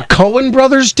 Oh, the Coen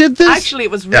brothers did this? Actually,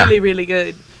 it was really, really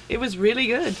good. It was really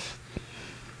good.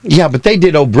 Yeah, but they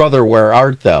did Oh Brother, Where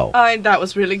Art Thou? That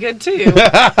was really good too.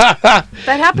 That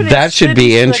happened. in That should City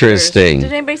be Slickers. interesting.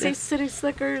 Did anybody say City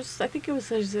Slickers? I think it was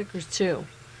City Slickers too.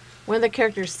 One of the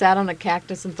characters sat on a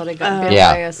cactus and thought he got bit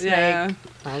Yeah. by a snake. Yeah.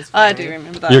 That was I funny. do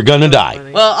remember that. You're gonna die.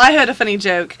 Funny. Well, I heard a funny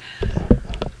joke.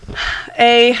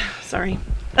 A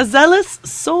zealous,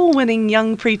 soul-winning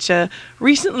young preacher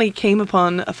recently came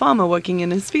upon a farmer working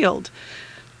in his field.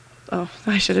 Oh,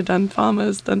 I should have done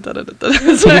farmers. Dun, dun, dun, dun,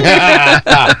 dun. Sorry.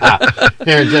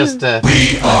 Here, just.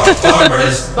 We are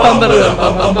farmers.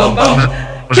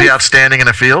 Was he outstanding in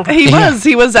a field? He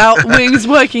was out. He was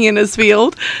working in his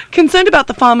field. Concerned about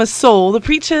the farmer's soul, the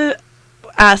preacher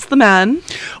asked the man,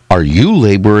 Are you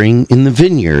laboring in the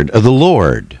vineyard of the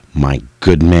Lord, my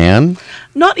good man?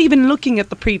 not even looking at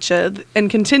the preacher and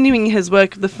continuing his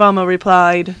work, the farmer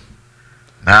replied,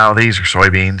 No, these are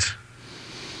soybeans.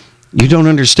 You don't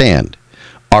understand.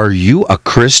 Are you a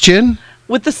Christian?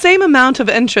 with the same amount of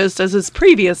interest as his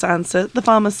previous answer. The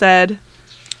farmer said,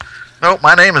 No,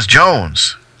 my name is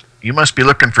Jones. You must be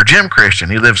looking for Jim Christian.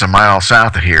 He lives a mile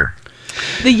south of here.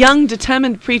 The young,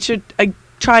 determined preacher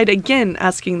tried again,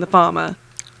 asking the farmer.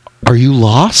 Are you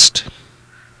lost?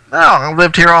 No, I've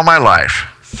lived here all my life.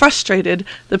 Frustrated,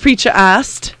 the preacher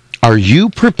asked. Are you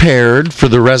prepared for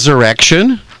the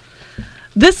resurrection?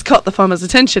 This caught the farmer's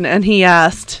attention, and he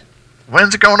asked.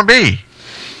 When's it going to be?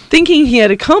 Thinking he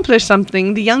had accomplished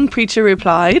something, the young preacher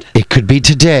replied. It could be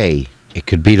today. It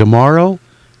could be tomorrow.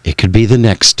 It could be the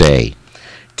next day.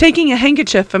 Taking a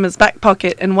handkerchief from his back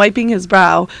pocket and wiping his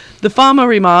brow, the farmer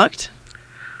remarked.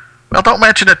 Well, don't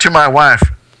mention it to my wife.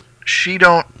 She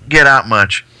don't get out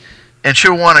much, and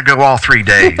she'll want to go all 3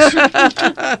 days.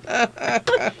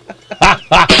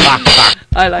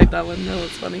 I like that one. That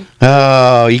was funny.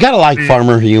 Oh, you gotta like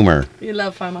farmer humor. You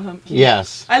love farmer hump.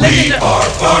 Yes. I listened to. Our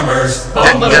farmers.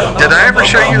 Did I ever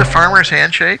show you the farmer's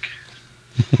handshake?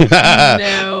 No.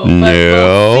 But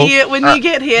No. we'll see it when you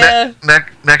get here.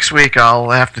 Next week, I'll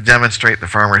have to demonstrate the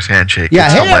farmer's handshake. Yeah,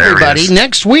 It's hey hilarious. everybody.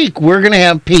 Next week we're gonna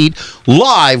have Pete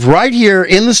live right here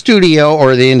in the studio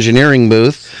or the engineering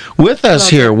booth with us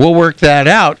here. We'll work that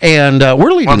out, and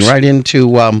we're leading right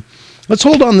into. Let's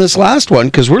hold on this last one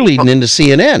because we're leading into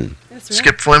CNN.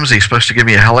 Skip Flimsy's supposed to give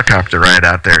me a helicopter ride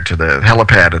out there to the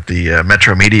helipad at the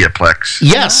Metro Mediaplex.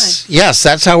 Yes, yes,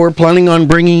 that's how we're planning on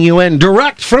bringing you in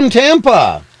direct from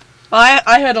Tampa.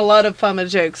 I heard a lot of farmer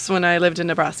jokes when I lived in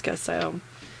Nebraska, so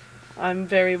I'm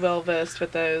very well versed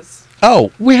with those.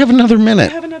 Oh, we have another We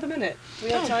minute. have another minute. We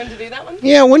have time to do that one?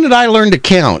 Yeah, when did I learn to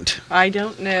count? I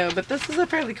don't know, but this is a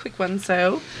fairly quick one,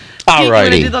 so. Pete, you Alrighty.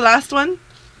 want to do the last one?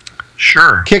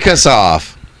 Sure. Kick us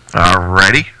off.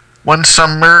 Alrighty. One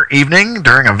summer evening,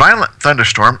 during a violent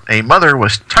thunderstorm, a mother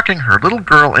was tucking her little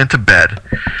girl into bed.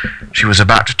 She was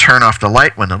about to turn off the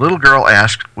light when the little girl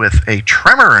asked, with a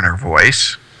tremor in her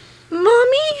voice,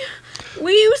 Mommy, will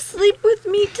you sleep with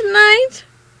me tonight?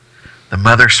 The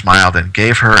mother smiled and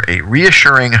gave her a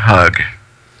reassuring hug.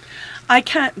 I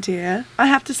can't, dear. I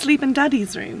have to sleep in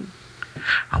Daddy's room.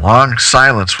 A long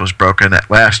silence was broken at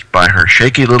last by her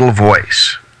shaky little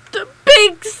voice. The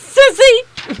big sissy.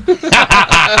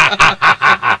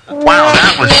 Wow,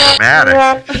 that was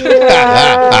dramatic.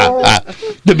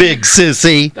 The big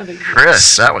sissy.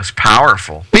 Chris, that was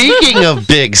powerful. Speaking of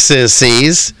big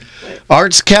sissies,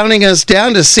 Art's counting us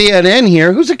down to CNN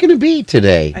here. Who's it going to be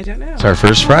today? I don't know. It's our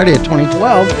first Friday of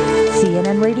 2012.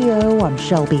 CNN Radio, I'm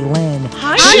Shelby Lynn.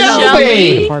 Hi,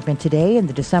 Shelby. Department today in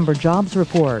the December jobs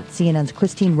report. CNN's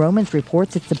Christine Romans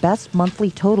reports it's the best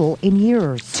monthly total in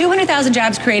years. 200,000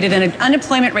 jobs created and an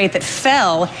unemployment rate that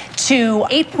fell to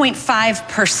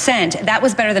 8.5%. That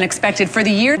was better than expected. For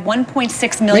the year,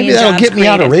 1.6 million Maybe that'll jobs get me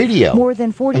out of created. radio. More than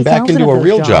and 40,000 back into of a those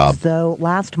real jobs, job. though,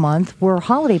 last month were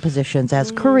holiday positions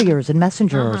as couriers and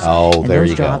messengers. Oh, and there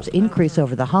those you go. jobs increase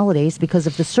over the holidays because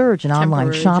of the surge in online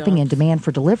Temporary shopping and jobs. demand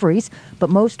for deliveries, but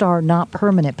most are not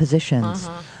permanent positions.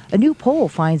 A new poll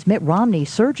finds Mitt Romney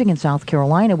surging in South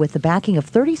Carolina with the backing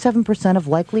of 37% of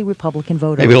likely Republican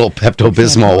voters. Maybe a little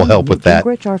Pepto-Bismol will help with that.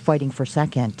 Gingrich are fighting for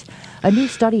second. A new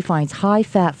study finds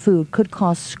high-fat food could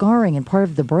cause scarring in part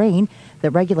of the brain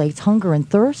that regulates hunger and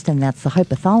thirst, and that's the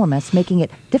hypothalamus, making it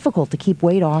difficult to keep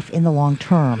weight off in the long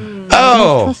term.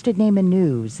 Oh. Trusted name in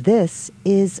news. This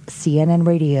is CNN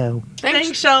Radio.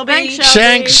 Thanks, Shelby. Thanks, Shelby.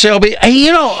 Shanks Shelby. Hey,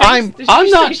 you know, I'm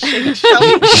not Shanks,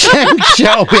 Shelby. Shanks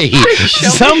Shelby.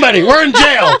 Somebody, we're in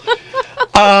jail.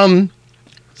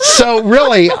 So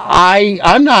really,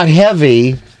 I'm not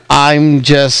heavy. I'm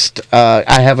just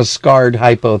I have a scarred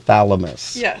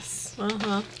hypothalamus. Yes.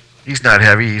 He's not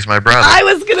heavy. He's my brother. I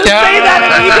was gonna say that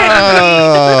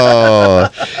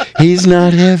if you didn't. He's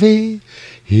not heavy.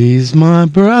 He's my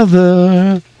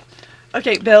brother.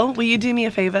 Okay, Bill, will you do me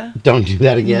a favor? Don't do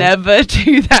that again. Never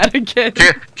do that again.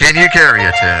 Can you carry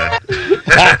a tune?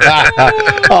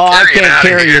 Oh, I Carry it can't outta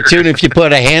carry here. a tune if you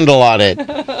put a handle on it.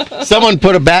 Someone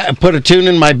put a tune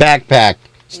in my backpack.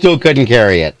 Still couldn't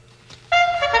carry it.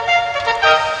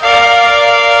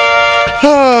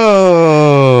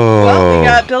 Oh. Well, we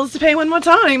got bills to pay one more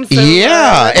time. So,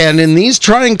 Yeah, and in these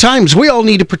trying times, we all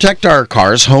need to protect our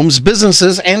cars, homes,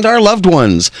 businesses, and our loved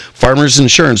ones. Farmers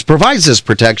Insurance provides this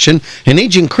protection, and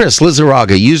Agent Chris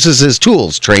Lizarraga uses his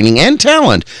tools, training, and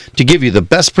talent to give you the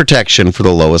best protection for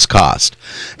the lowest cost.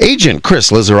 Agent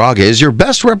Chris Lizarraga is your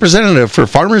best representative for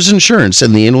Farmers Insurance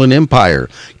in the Inland Empire.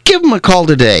 Give him a call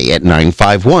today at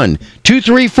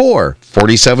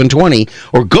 951-234-4720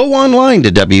 or go online to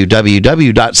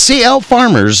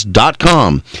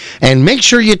www.clfarmers.com. And make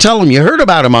sure you tell him you heard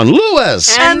about him on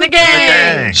Lewis. And the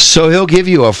gang. So he'll give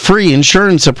you a free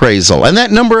insurance appraisal. And that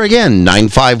number again,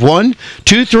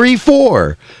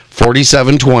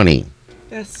 951-234-4720.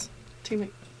 Yes. Teammate.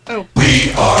 Oh.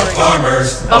 We are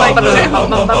farmers. Bum, ba-dum,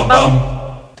 bum, bum, bum.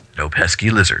 No pesky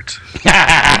lizards.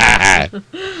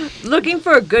 Looking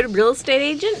for a good real estate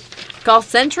agent? Call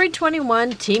Century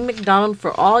 21 Team McDonald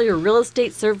for all your real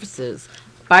estate services.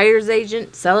 Buyer's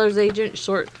agent, seller's agent,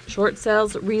 short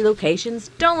sales, relocations.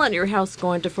 Don't let your house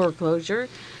go into foreclosure.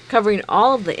 Covering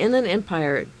all of the Inland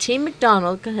Empire, Team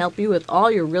McDonald can help you with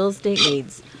all your real estate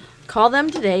needs. Call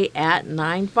them today at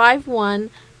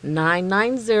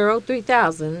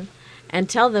 951-990-3000 and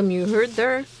tell them you heard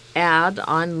their ad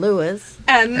on Lewis.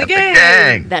 And the And the gang.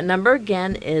 gang. That number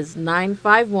again is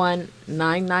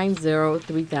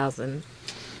 951-990-3000.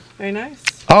 Very nice.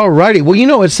 All righty. Well, you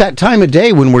know, it's that time of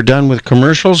day when we're done with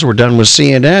commercials, we're done with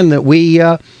CNN, that we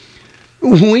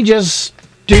just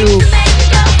do.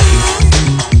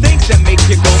 Things that make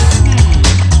you go.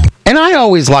 And I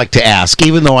always like to ask,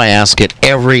 even though I ask it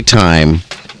every time.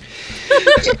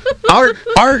 Art,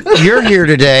 you're here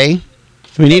today.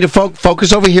 We need to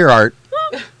focus over here, Art.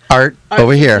 Art,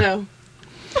 over here. No.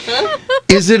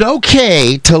 Is it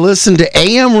okay to listen to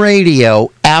AM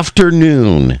radio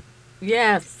afternoon?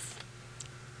 Yes.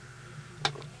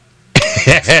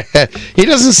 He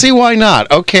doesn't see why not.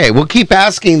 Okay, we'll keep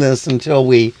asking this until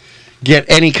we get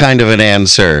any kind of an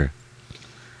answer.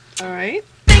 All right.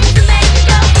 Things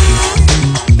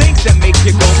that make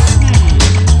you go.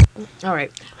 All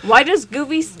right. Why does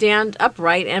Goofy stand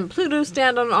upright and Pluto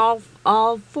stand on all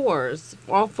fours,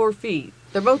 all 4 feet?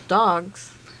 They're both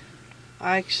dogs.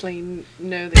 I actually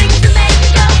know that.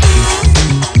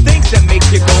 Things that make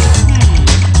you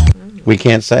go. We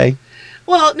can't say?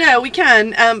 Well, no, we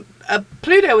can.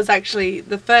 Pluto was actually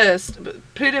the first. But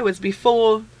Pluto was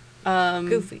before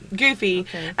Goofy.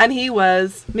 Okay. And he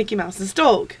was Mickey Mouse's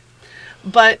dog.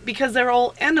 But because they're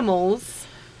all animals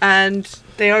and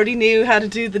they already knew how to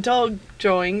do the dog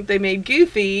drawing, they made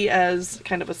Goofy as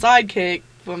kind of a sidekick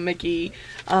for Mickey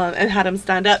and had him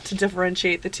stand up to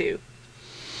differentiate the two.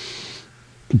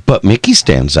 But Mickey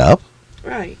stands up.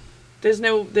 Right. There's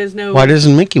no. Why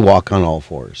doesn't Mickey walk on all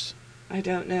fours? I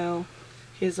don't know.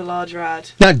 He's a large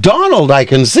rat. Now, Donald, I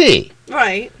can see.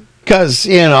 Right. Because,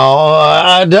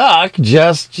 a duck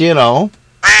just, I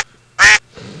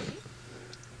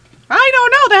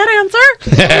don't know that answer.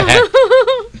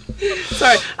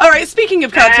 Sorry. All right. Speaking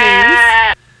of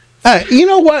cartoons. You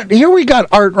know what? Here we got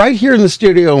Art right here in the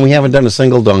studio, and we haven't done a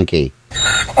single donkey.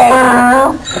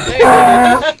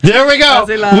 There we go. As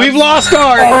he loves. We've lost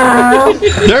Art.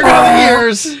 There go the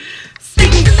years.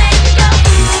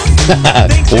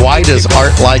 Why does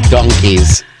Art like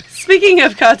donkeys? Speaking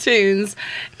of cartoons,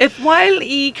 if Wile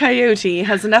E. Coyote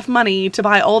has enough money to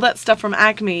buy all that stuff from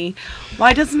Acme,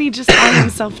 why doesn't he just buy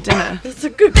himself dinner? That's a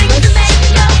good question.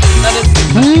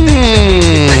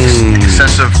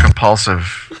 Excessive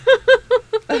compulsive.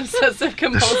 Obsessive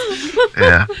compulsive.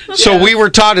 Yeah. So we were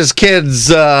taught as kids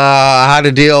how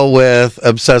to deal with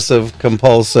obsessive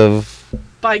compulsive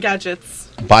Buy gadgets.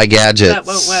 buy gadgets. That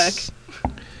won't work.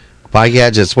 Buy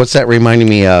gadgets. What's that reminding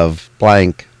me of?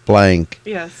 Blank.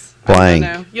 Yes. Blank. I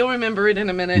don't know. You'll remember it in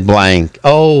a minute. Blank.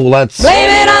 Oh, let's. Blame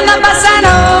it on the bossa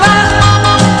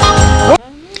nova.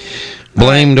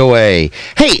 Blamed away.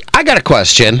 Hey, I got a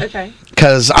question. Okay.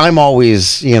 Because I'm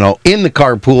always, in the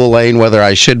carpool lane, whether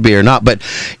I should be or not. But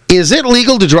is it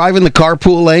legal to drive in the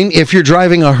carpool lane if you're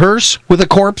driving a hearse with a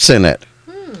corpse in it?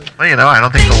 Well, I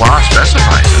don't think the law specifies.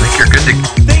 I think you're good to.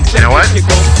 You know what?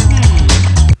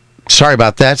 Sorry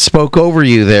about that. Spoke over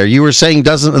you there. You were saying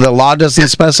the law doesn't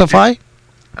specify?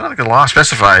 I don't think the law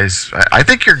specifies. I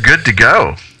think you're good to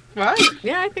go. Right.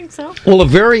 Yeah, I think so. Well, a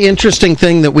very interesting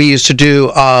thing that we used to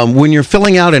do when you're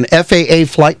filling out an FAA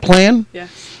flight plan. Yes.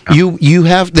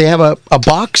 They have a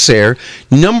box there,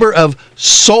 number of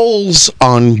souls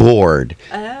on board.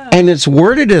 And it's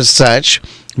worded as such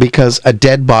because a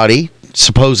dead body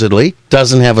supposedly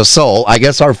doesn't have a soul. I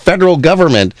guess our federal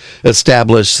government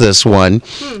established this one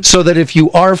so that if you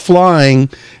are flying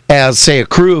as, say, a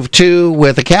crew of 2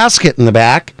 with a casket in the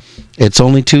back, it's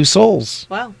only 2 souls.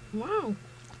 Wow.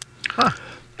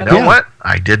 You know what?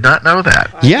 I did not know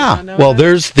that. Yeah. Well,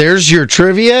 there's your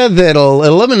trivia that'll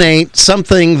eliminate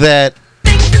something that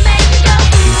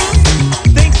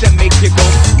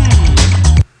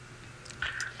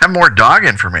I have more dog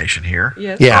information here.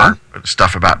 Yes. Yeah. Or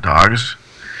stuff about dogs.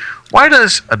 Why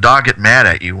does a dog get mad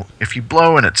at you if you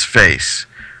blow in its face,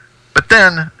 but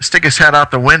then stick his head out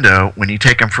the window when you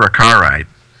take him for a car ride?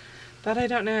 That I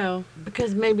don't know.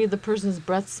 Because maybe the person's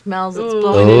breath smells it's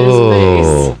blowing in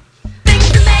his face.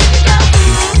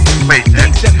 Wait,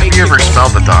 have you ever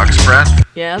smelled the dog's breath?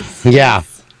 Yes. Yeah.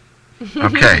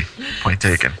 Okay, point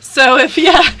taken. So if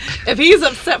he's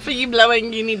upset for you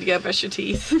blowing, you need to go brush your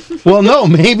teeth. Well, no,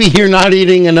 maybe you're not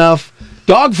eating enough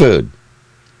dog food.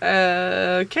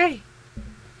 Okay.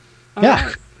 All Yeah.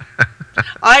 right.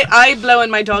 I blow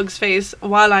in my dog's face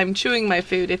while I'm chewing my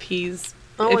food if he's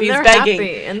Oh, if he's they're begging.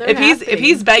 happy, and they're if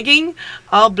he's begging,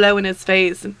 I'll blow in his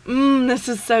face. This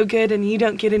is so good, and you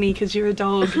don't get any because you're a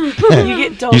dog. You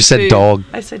get dog. You said food. dog.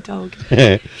 I said dog.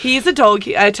 He's a dog.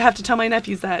 I have to tell my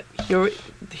nephews that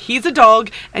he's a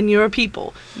dog, and you're a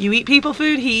people. You eat people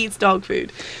food. He eats dog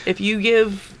food. If you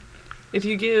give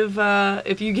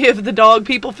the dog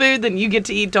people food, then you get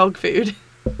to eat dog food.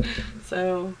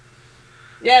 So,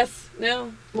 yes,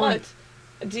 no, what?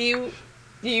 Do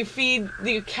you feed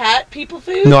the cat people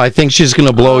food? No, I think she's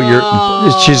gonna blow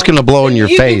she's gonna blow in your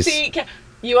You face. get to eat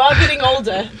you are getting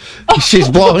older. She's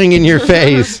blowing in your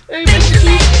face. Hey, brush your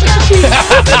teeth.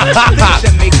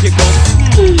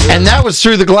 And that was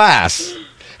through the glass.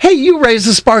 Hey, you raised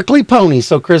a sparkly pony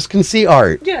so Chris can see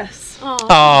Art. Yes.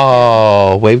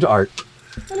 Oh, wave to Art.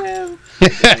 Hello.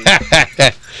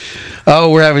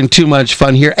 Oh, we're having too much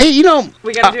fun here. Hey,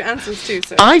 We gotta do answers too.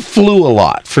 So. I flew a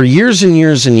lot for years and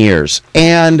years and years.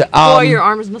 And Boy, your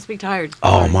arms must be tired.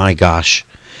 oh my gosh.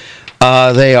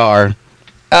 They are.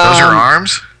 Those are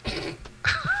arms?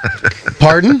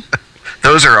 Pardon?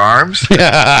 Those are arms?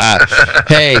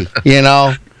 Hey,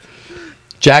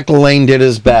 Jack LaLanne did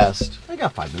his best. I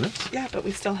got 5 minutes. Yeah, but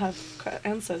we still have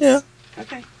answers. Yeah.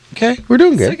 Okay. Okay, we're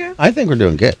doing good. So good. I think we're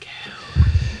doing good.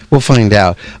 We'll find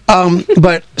out.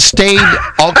 But stayed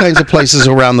all kinds of places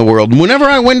around the world. Whenever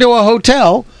I went to a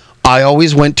hotel, I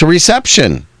always went to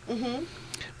reception. Mm-hmm.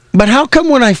 But how come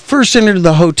when I first entered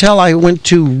the hotel, I went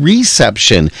to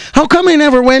reception? How come I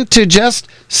never went to just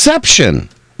ception?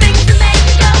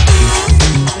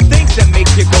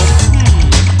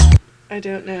 I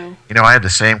don't know. I had the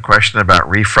same question about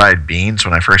refried beans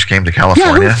when I first came to Yeah,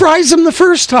 California. who fries them the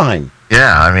first time?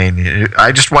 Yeah, I mean,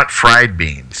 I just want fried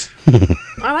beans.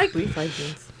 I like refried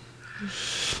beans.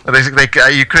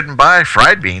 But you couldn't buy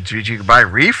fried beans, you could buy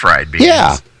refried beans.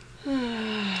 Yeah.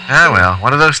 Well,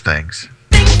 one of those things.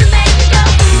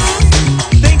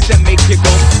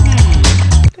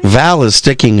 Val is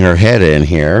sticking her head in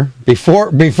here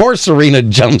before Serena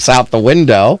jumps out the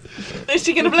window. Is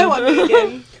she gonna blow on me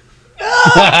again?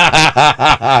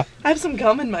 I have some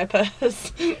gum in my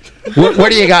purse.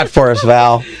 What do you got for us,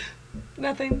 Val?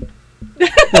 Nothing.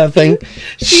 Nothing.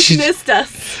 She missed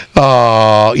us.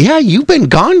 Oh, yeah, you've been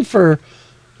gone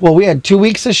we had 2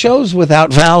 weeks of shows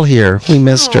without Val here. We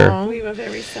missed her. We were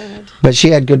very sad. But she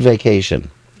had good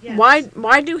vacation. Yes.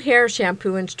 Why do hair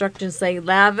shampoo instructions say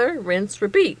lather, rinse,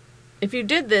 repeat? If you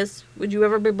did this, would you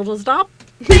ever be able to stop?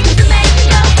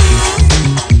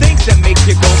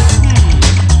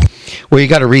 Well, you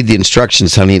got to read the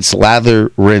instructions, honey. It's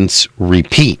lather, rinse,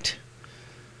 repeat.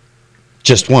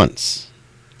 Just once.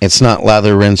 It's not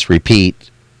lather, rinse, repeat.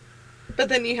 But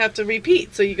then you have to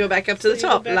repeat, so you go back up to the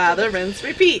top. Lather, rinse,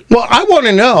 repeat. Well, I want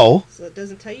to know. So it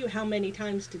doesn't tell you how many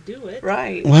times to do it.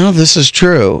 Right. Well, this is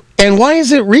true. And why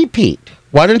is it repeat?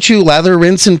 Why don't you lather,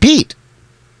 rinse, and Pete?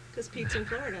 Because Pete's in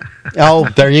Florida. Oh,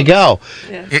 there you go.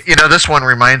 Yes. This one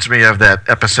reminds me of that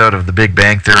episode of The Big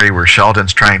Bang Theory where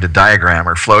Sheldon's trying to diagram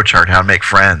or flowchart how to make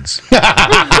friends.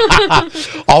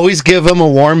 Always give them a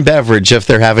warm beverage if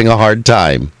they're having a hard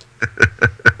time.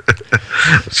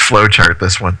 It's flowchart,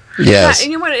 this one. Yes. Yeah,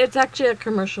 and you know what? It's actually a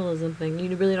commercialism thing.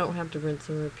 You really don't have to rinse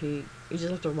and repeat. You just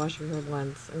have to wash your hair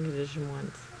once and condition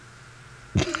once.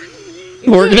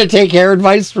 We're going to take hair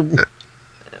advice from...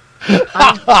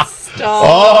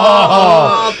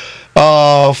 Stop.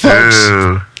 Oh, folks.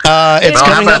 Ooh. It's Well,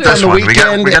 how coming about up on this the one?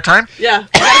 weekend. We got time? Yeah, we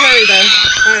gotta hurry though.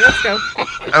 All right, let's go.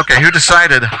 Okay, who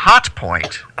decided Hot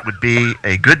Point would be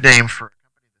a good name for...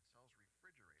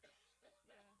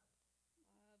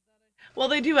 Well,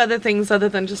 they do other things other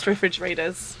than just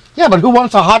refrigerators. Yeah, but who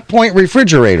wants a Hot Point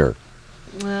refrigerator?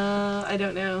 I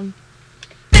don't know.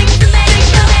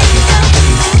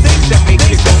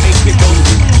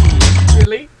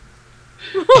 Really?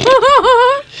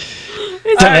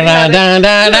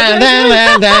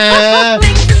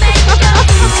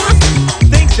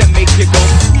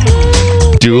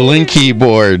 Dueling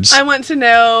keyboards. I want to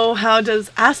know, how does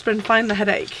aspirin find the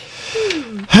headache?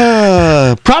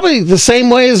 Probably the same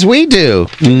way as we do.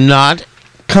 Not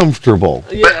comfortable.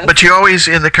 Yes. But you always,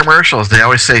 in the commercials, they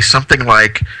always say something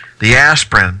like, the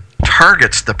aspirin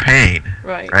targets the pain.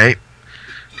 Right.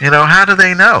 You know, how do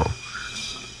they know?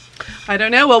 I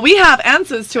don't know. Well, we have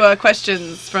answers to our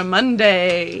questions from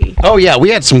Monday. Oh, yeah,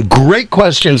 we had some great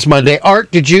questions Monday.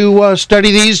 Art, did you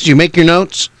study these? Did you make your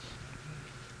notes?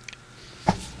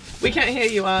 We can't hear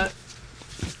you, Art.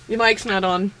 Your mic's not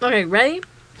on. Okay, ready?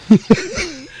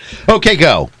 Okay,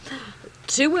 go.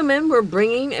 2 women were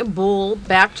bringing a bull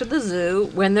back to the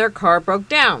zoo when their car broke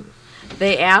down.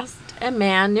 They asked a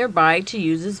man nearby to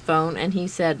use his phone, and he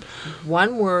said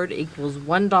 1 word equals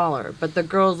 $1, but the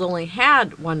girls only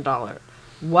had $1.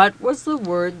 What was the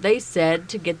word they said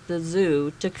to get the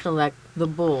zoo to collect the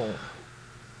bull?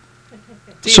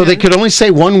 So they could only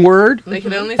say one word? They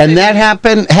could only say And that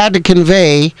had to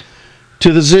convey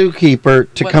to the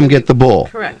zookeeper to What come would get the bull.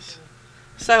 Correct.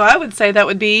 So I would say that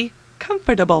would be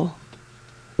comfortable.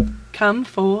 Come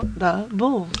for the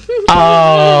bull.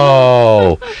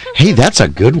 Oh. Hey, that's a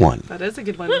good one. That is a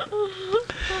good one. Well,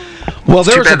 It's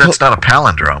there too was bad that's not a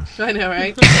palindrome. I know,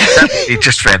 right? That'd be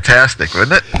just fantastic,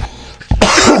 wouldn't it?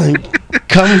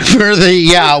 come for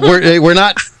the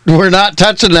we're not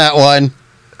touching that one.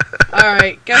 All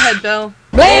right, go ahead, Bill.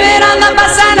 Blame it on the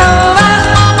bossa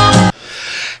nova.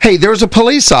 Hey, there was a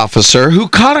police officer who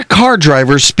caught a car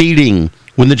driver speeding.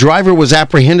 When the driver was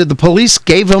apprehended, the police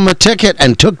gave him a ticket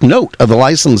and took note of the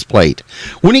license plate.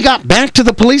 When he got back to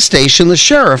the police station, the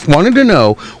sheriff wanted to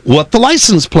know what the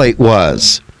license plate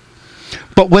was.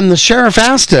 But when the sheriff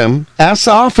asked the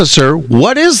officer,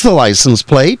 what is the license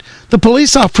plate? The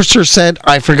police officer said,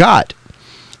 I forgot,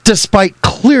 despite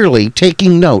clearly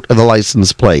taking note of the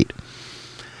license plate.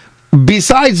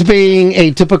 Besides being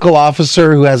a typical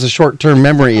officer who has a short-term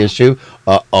memory issue,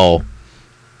 Well,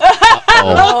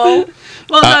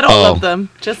 not all of them.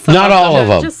 Just some. Not all of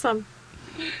them. Just some.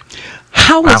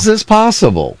 How is this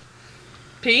possible?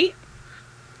 Pete?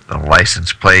 The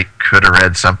license plate could have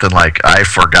read something like, I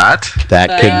forgot. That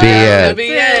could Could be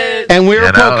be it. it. And we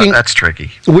were poking. That's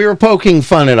tricky. We were poking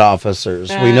fun at officers.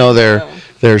 We know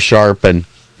they're sharp, and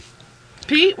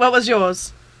Pete, what was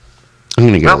yours? I'm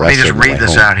going to get Well, let me arrested. just on the read way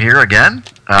this home. out here again.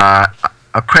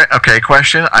 Okay,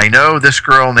 question. I know this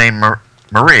girl named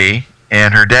Marie,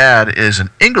 and her dad is an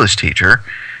English teacher.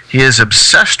 He is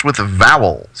obsessed with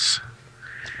vowels.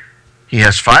 He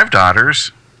has 5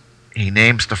 daughters. He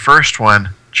names the first one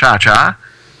Cha-Cha,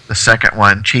 the second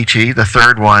one Chi-Chi, the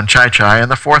third one Chai-Chai, and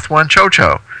the fourth one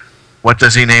Cho-Cho. What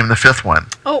does he name the 5th one?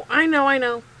 Oh, I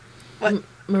know. What?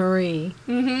 Marie.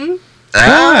 Mm-hmm.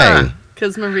 Hi.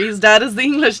 Because Marie's dad is the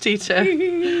English teacher.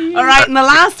 All right, and the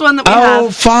last one that we Oh,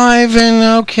 have. 5 and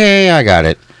okay, I got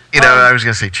it. You know, I was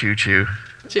going to say Choo-Choo.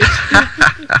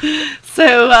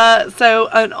 So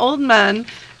an old man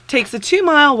takes a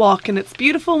 2-mile walk, and it's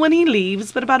beautiful when he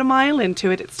leaves, but about a mile into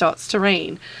it, it starts to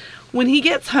rain. When he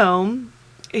gets home,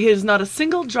 there's not a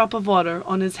single drop of water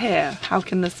on his hair. How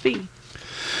can this be?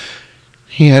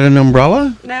 He had an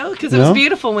umbrella? No, because it No? was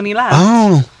beautiful when he left.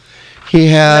 Oh. He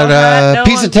had No hat, a no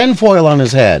piece one- of tinfoil on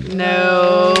his head.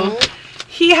 No.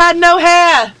 He had no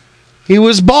hair. He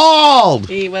was bald.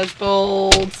 He was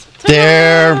bald.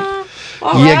 There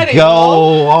Alrighty, you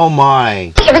go. Oh,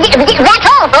 my.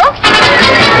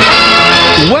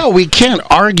 Well, we can't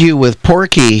argue with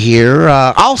Porky here.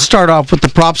 I'll start off with the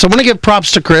props. I want to give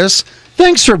props to Chris.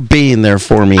 Thanks for being there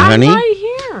for me, honey. I'm right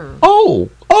here. Oh,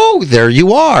 there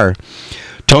you are.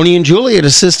 Tony and Julie at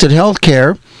Assisted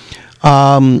Healthcare.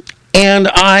 And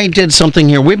I did something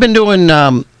here. We've been doing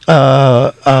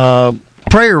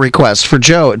prayer requests for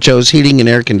Joe at Joe's Heating and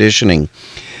Air Conditioning.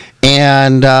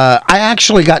 And I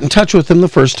actually got in touch with him the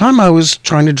first time. I was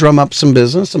trying to drum up some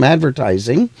business, some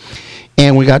advertising.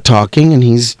 And we got talking, and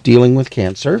he's dealing with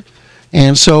cancer.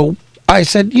 And so I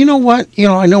said, you know what?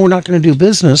 I know we're not going to do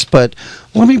business, but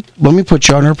let me put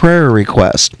you on our prayer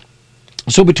request.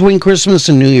 So between Christmas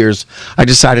and New Year's, I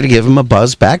decided to give him a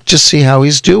buzz back, just see how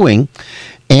he's doing,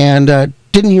 and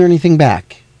didn't hear anything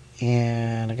back.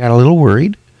 And I got a little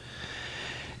worried.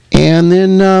 And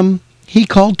then he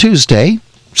called Tuesday,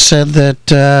 said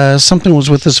that something was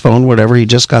with his phone, whatever. He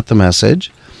just got the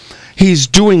message. He's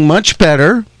doing much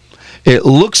better. It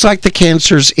looks like the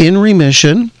cancer's in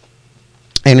remission.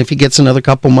 And if he gets another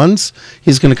couple months,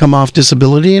 he's going to come off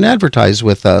disability and advertise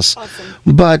with us. Awesome.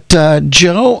 But,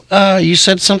 Joe, you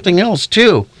said something else,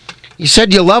 too. You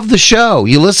said you love the show.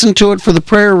 You listen to it for the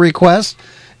prayer request,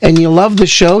 and you love the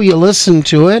show. You listen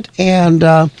to it. And,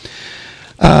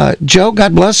 Joe,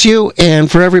 God bless you.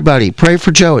 And for everybody, pray for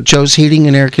Joe at Joe's Heating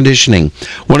and Air Conditioning.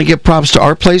 Want to give props to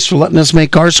our place for letting us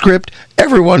make our script.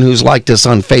 Everyone who's liked us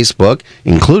on Facebook,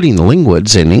 including the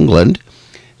Lingwoods in England.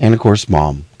 And, of course,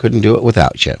 Mom. Couldn't do it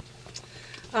without you.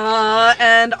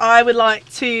 And I would like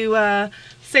to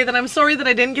say that I'm sorry that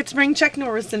I didn't get to bring Chuck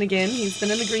Norris in again. He's been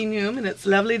in the green room, and it's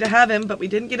lovely to have him, but we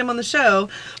didn't get him on the show.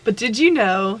 But did you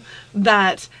know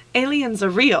that aliens are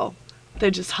real?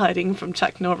 They're just hiding from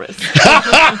Chuck Norris.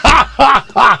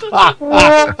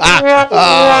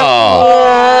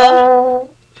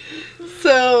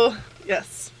 So,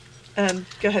 yes.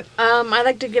 Go ahead. I'd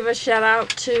like to give a shout out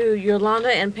to Yolanda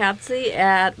and Patsy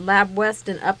at Lab West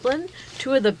in Upland,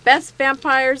 two of the best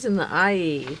vampires in the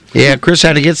IE. Yeah, Chris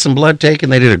had to get some blood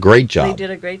taken. They did a great job. They did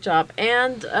a great job.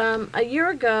 And a year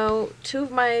ago,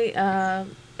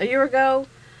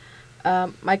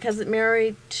 my cousin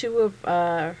Mary, two of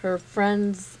her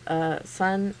friends'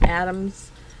 son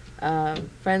Adam's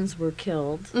friends were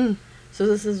killed. So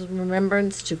this is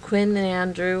remembrance to Quinn and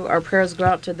Andrew. Our prayers go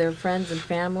out to their friends and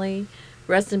family.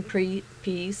 Rest in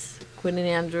peace. Quinn and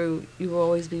Andrew, you will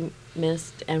always be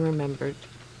missed and remembered.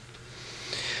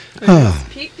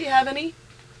 Pete, do you have any?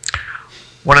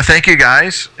 Want to thank you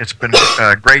guys. It's been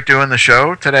great doing the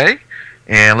show today,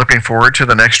 and looking forward to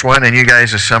the next one. And you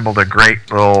guys assembled a great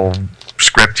little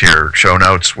script here, show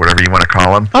notes, whatever you want to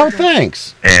call them. Oh,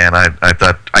 thanks. And I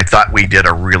thought we did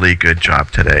a really good job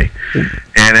today.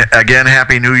 And again,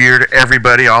 Happy New Year to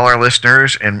everybody, all our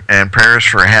listeners, and prayers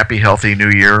for a happy, healthy New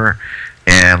Year.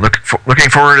 And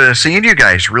looking forward to seeing you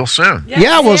guys real soon.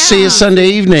 Yeah, we'll see you Sunday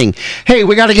evening. Hey,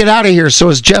 we got to get out of here. So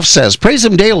as Jeff says, praise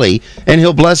him daily, and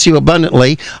he'll bless you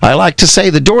abundantly. I like to say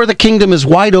the door of the kingdom is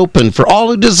wide open for all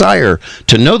who desire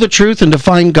to know the truth and to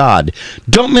find God.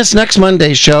 Don't miss next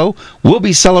Monday's show. We'll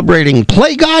be celebrating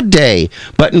Play God Day.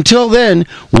 But until then,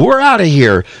 we're out of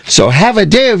here. So have a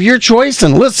day of your choice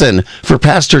and listen for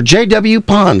Pastor J.W.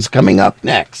 Pons coming up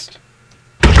next.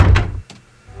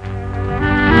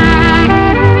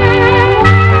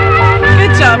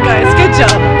 Good job, guys. Good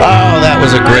job. Oh, that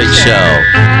was a great show.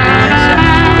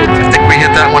 I think we hit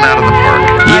that one out of the park.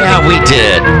 Yeah, we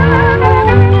did.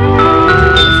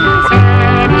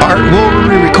 Art, we'll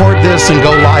re-record this and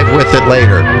go live with it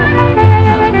later.